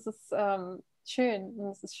Kontakt und das ist schön. Und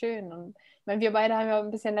es ist schön. Und ich meine, wir beide haben ja ein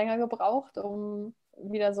bisschen länger gebraucht, um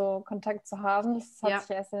wieder so Kontakt zu haben. Das hat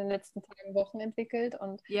sich erst in den letzten Tagen, Wochen entwickelt.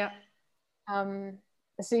 Und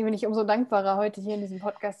deswegen bin ich umso dankbarer, heute hier in diesem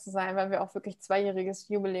Podcast zu sein, weil wir auch wirklich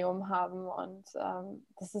 2-jähriges Jubiläum haben. Und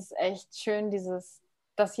das ist echt schön,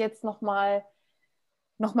 das jetzt nochmal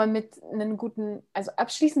mit einem guten, also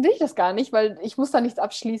abschließen will ich das gar nicht, weil ich muss da nichts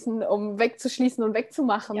abschließen, um wegzuschließen und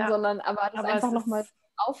wegzumachen, sondern das einfach nochmal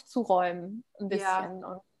aufzuräumen ein bisschen.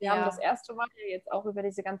 Und wir haben das erste Mal jetzt auch über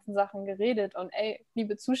diese ganzen Sachen geredet. Und ey,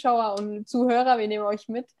 liebe Zuschauer und Zuhörer, wir nehmen euch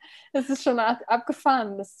mit. Es ist schon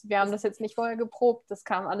abgefahren. Wir haben das jetzt nicht vorher geprobt. Das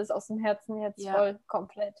kam alles aus dem Herzen jetzt voll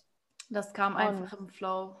komplett. Das kam einfach im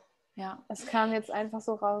Flow. Ja. Es kam jetzt einfach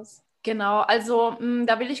so raus. Genau, also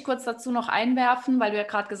da will ich kurz dazu noch einwerfen, weil du ja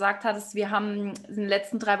gerade gesagt hattest, wir haben in den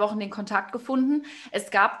letzten 3 Wochen den Kontakt gefunden.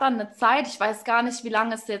 Es gab dann eine Zeit, ich weiß gar nicht, wie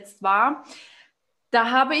lange es jetzt war, da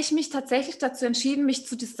habe ich mich tatsächlich dazu entschieden, mich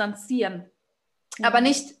zu distanzieren. Aber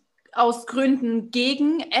nicht aus Gründen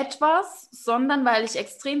gegen etwas, sondern weil ich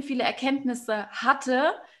extrem viele Erkenntnisse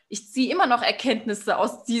hatte. Ich ziehe immer noch Erkenntnisse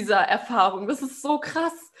aus dieser Erfahrung. Das ist so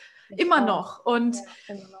krass. Immer noch. Und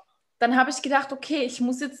immer noch. dann habe ich gedacht, okay, ich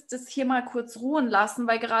muss jetzt das hier mal kurz ruhen lassen,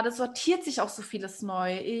 weil gerade sortiert sich auch so vieles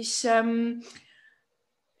neu. Ich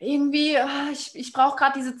brauche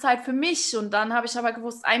gerade diese Zeit für mich. Und dann habe ich aber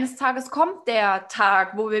gewusst, eines Tages kommt der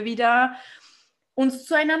Tag, wo wir wieder uns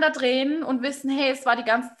zueinander drehen und wissen, hey, es war die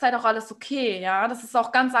ganze Zeit auch alles okay. Ja, das ist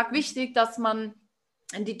auch ganz arg wichtig, dass man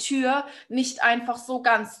die Tür nicht einfach so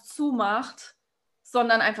ganz zumacht,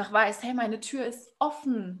 sondern einfach weiß, hey, meine Tür ist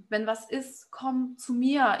offen. Wenn was ist, komm zu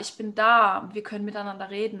mir. Ich bin da. Wir können miteinander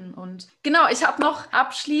reden. Und genau, ich habe noch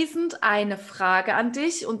abschließend eine Frage an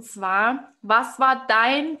dich. Und zwar, was war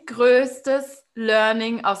dein größtes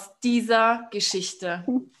Learning aus dieser Geschichte?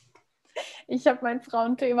 Ich habe mein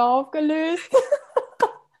Frauenthema aufgelöst.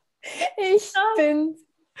 Ich bin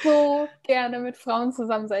so gerne mit Frauen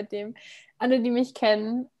zusammen seitdem. Alle, die mich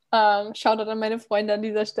kennen, Shoutout an meine Freunde an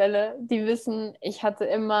dieser Stelle, die wissen, ich hatte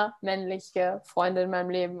immer männliche Freunde in meinem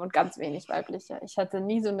Leben und ganz wenig weibliche. Ich hatte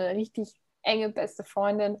nie so eine richtig enge beste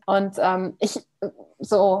Freundin und das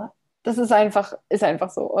ist einfach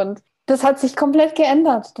so. Und das hat sich komplett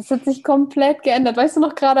geändert. Das hat sich komplett geändert. Weißt du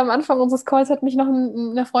noch, gerade am Anfang unseres Calls hat mich noch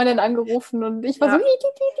eine Freundin angerufen und ich war so in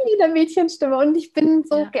der Mädchenstimme und ich bin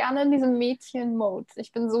so gerne in diesem Mädchen-Mode.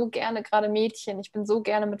 Ich bin so gerne gerade Mädchen. Ich bin so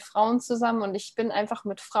gerne mit Frauen zusammen und ich bin einfach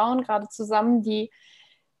mit Frauen gerade zusammen, die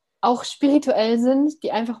auch spirituell sind,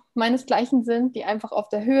 die einfach meinesgleichen sind, die einfach auf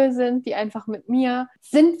der Höhe sind, die einfach mit mir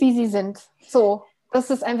sind, wie sie sind. So, das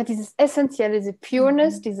ist einfach dieses Essentielle, diese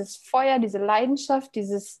Pureness, dieses Feuer, diese Leidenschaft,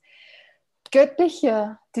 dieses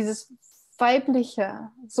Göttliche, dieses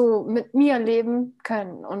Weibliche, so mit mir leben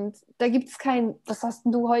können. Und da gibt es kein, was hast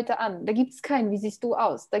denn du heute an? Da gibt es kein, wie siehst du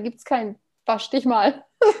aus? Da gibt es kein, wasch dich mal.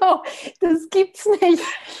 Das gibt's nicht.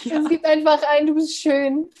 Ja. Es gibt einfach ein, du bist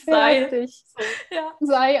schön, fertig.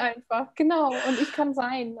 Sei einfach, genau. Und ich kann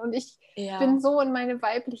sein. Und ich bin so in meine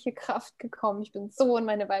weibliche Kraft gekommen. Und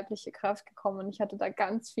ich hatte da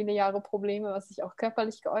ganz viele Jahre Probleme, was sich auch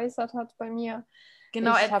körperlich geäußert hat bei mir.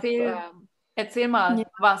 Genau, erzähl mal,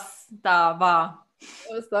 was da war.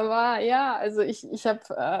 Was da war, ja. Also ich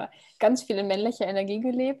habe ganz viel in männlicher Energie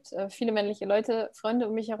gelebt, viele männliche Leute, Freunde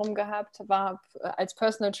um mich herum gehabt, war als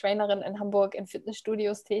Personal Trainerin in Hamburg in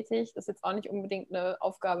Fitnessstudios tätig. Das ist jetzt auch nicht unbedingt eine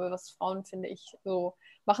Aufgabe, was Frauen, finde ich, so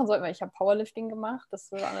machen sollten, weil ich habe Powerlifting gemacht.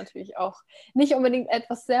 Das war natürlich auch nicht unbedingt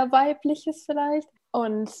etwas sehr Weibliches vielleicht.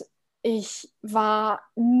 Und ich war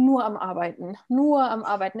nur am Arbeiten,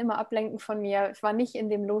 immer ablenken von mir. Ich war nicht in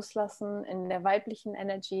dem Loslassen, in der weiblichen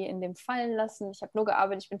Energy, in dem Fallenlassen. Ich habe nur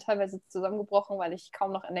gearbeitet, ich bin teilweise zusammengebrochen, weil ich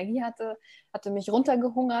kaum noch Energie hatte mich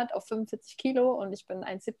runtergehungert auf 45 Kilo und ich bin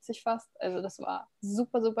 1,70 fast. Also das war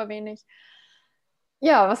super, super wenig.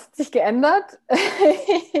 Ja, was hat sich geändert?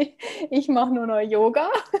 Ich mache nur noch Yoga.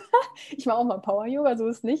 Ich mache auch mal Power-Yoga, so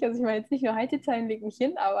ist es nicht. Also ich mache jetzt nicht nur High-Tea-Time, leg mich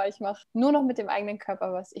hin, aber ich mache nur noch mit dem eigenen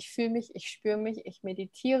Körper was. Ich fühle mich, ich spüre mich, ich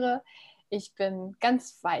meditiere. Ich bin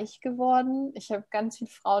ganz weich geworden. Ich habe ganz viele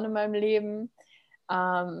Frauen in meinem Leben.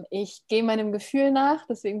 Ich gehe meinem Gefühl nach,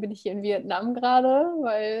 deswegen bin ich hier in Vietnam gerade,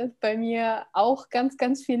 weil bei mir auch ganz,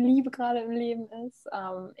 ganz viel Liebe gerade im Leben ist.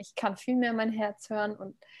 Ich kann viel mehr mein Herz hören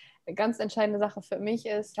und eine ganz entscheidende Sache für mich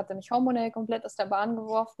ist, ich hatte mich hormonell komplett aus der Bahn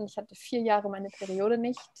geworfen. Ich hatte 4 Jahre meine Periode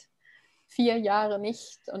nicht. 4 Jahre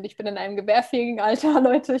nicht. Und ich bin in einem gebärfähigen Alter,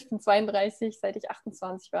 Leute. Ich bin 32. Seit ich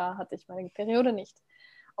 28 war, hatte ich meine Periode nicht.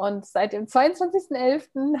 Und seit dem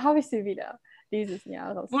 22.11. habe ich sie wieder dieses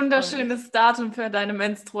Jahres. Wunderschönes Datum für deine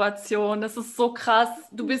Menstruation. Das ist so krass.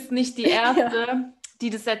 Du bist nicht die Erste,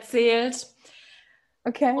 die das erzählt.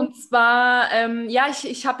 Okay. Und zwar,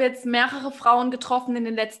 ich habe jetzt mehrere Frauen getroffen in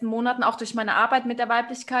den letzten Monaten, auch durch meine Arbeit mit der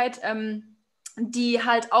Weiblichkeit, die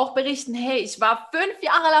halt auch berichten, hey, ich war 5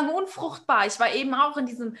 Jahre lang unfruchtbar. Ich war eben auch in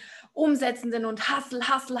diesem Umsetzenden und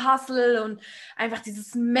Hustle und einfach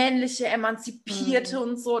dieses männliche, emanzipierte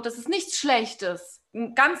und so. Das ist nichts Schlechtes.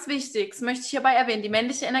 Ganz wichtig, das möchte ich hierbei erwähnen. Die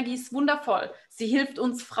männliche Energie ist wundervoll. Sie hilft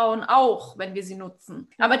uns Frauen auch, wenn wir sie nutzen.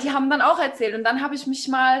 Aber die haben dann auch erzählt und dann habe ich mich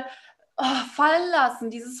mal fallen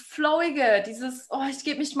lassen, dieses Flowige, ich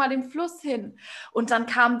gebe mich mal dem Fluss hin. Und dann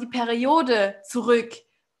kam die Periode zurück.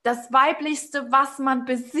 Das Weiblichste, was man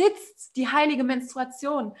besitzt, die heilige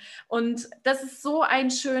Menstruation. Und das ist so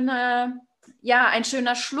ein schöner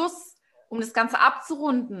Schluss, um das Ganze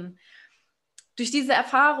abzurunden. Durch diese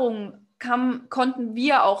Erfahrung konnten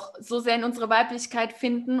wir auch so sehr in unsere Weiblichkeit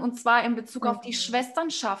finden, und zwar in Bezug auf die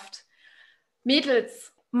Schwesternschaft.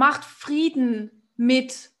 Mädels, macht Frieden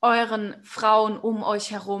mit euren Frauen um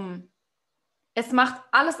euch herum.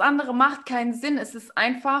 Alles andere macht keinen Sinn. Es ist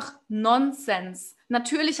einfach Nonsens.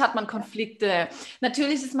 Natürlich hat man Konflikte.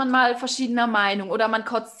 Natürlich ist man mal verschiedener Meinung oder man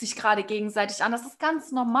kotzt sich gerade gegenseitig an. Das ist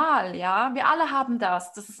ganz normal, ja. Wir alle haben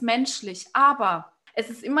das. Das ist menschlich. Aber Es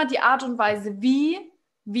ist immer die Art und Weise, wie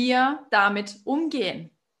wir damit umgehen.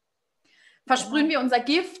 Versprühen wir unser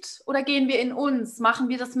Gift oder gehen wir in uns? Machen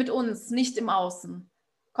wir das mit uns, nicht im Außen?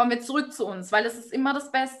 Kommen wir zurück zu uns, weil es ist immer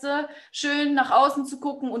das Beste, schön nach außen zu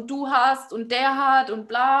gucken und du hast und der hat und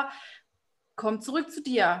bla. Komm zurück zu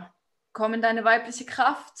dir. Komm in deine weibliche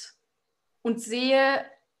Kraft und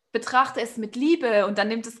betrachte es mit Liebe und dann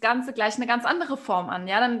nimmt das Ganze gleich eine ganz andere Form an.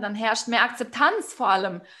 Ja? Dann herrscht mehr Akzeptanz vor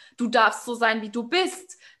allem. Du darfst so sein, wie du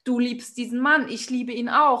bist. Du liebst diesen Mann, ich liebe ihn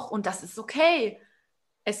auch und das ist okay.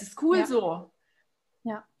 Es ist cool so.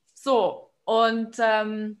 Ja. So, und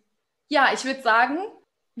ja, ich würde sagen,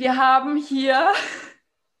 wir haben hier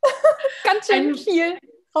ganz schön viel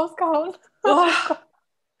rausgehauen. Oh,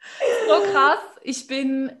 so krass. Ich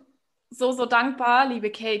bin so dankbar,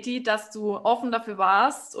 liebe Cathy, dass du offen dafür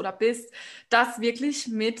warst oder bist, das wirklich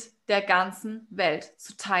mit der ganzen Welt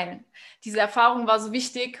zu teilen. Diese Erfahrung war so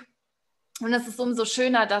wichtig. Und es ist umso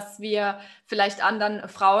schöner, dass wir vielleicht anderen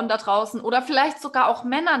Frauen da draußen oder vielleicht sogar auch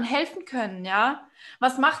Männern helfen können, ja?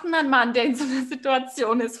 Was macht denn ein Mann, der in so einer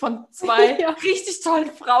Situation ist, von zwei richtig tollen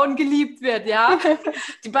Frauen geliebt wird, ja?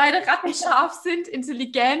 Die beide rattenscharf sind,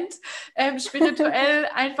 intelligent, spirituell,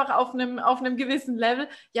 einfach auf einem gewissen Level.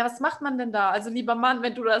 Ja, was macht man denn da? Also lieber Mann,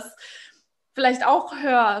 wenn du das vielleicht auch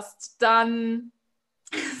hörst, dann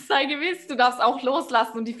sei gewiss, du darfst auch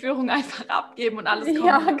loslassen und die Führung einfach abgeben und alles kommt.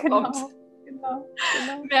 Ja, genau. Genau.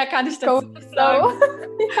 Mehr kann ich dazu nicht sagen.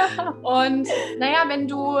 Und naja,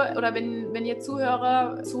 wenn ihr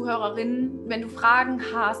Zuhörer, Zuhörerinnen, wenn du Fragen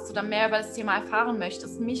hast oder mehr über das Thema erfahren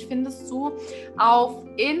möchtest, mich findest du auf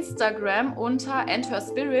Instagram unter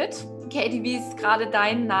 @herspirit. Cathy, wie ist gerade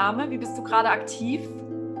dein Name? Wie bist du gerade aktiv?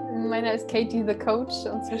 Meiner ist Cathy the Coach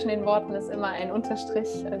und zwischen den Worten ist immer ein Unterstrich.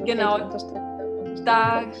 Also genau.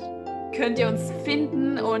 Da könnt ihr uns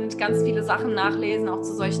finden und ganz viele Sachen nachlesen, auch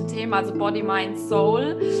zu solchen Themen, also Body, Mind,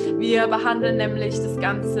 Soul. Wir behandeln nämlich das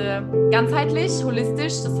Ganze ganzheitlich,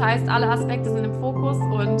 holistisch, das heißt, alle Aspekte sind im Fokus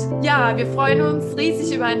und ja, wir freuen uns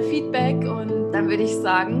riesig über ein Feedback und dann würde ich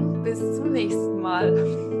sagen, bis zum nächsten Mal.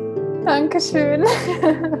 Dankeschön.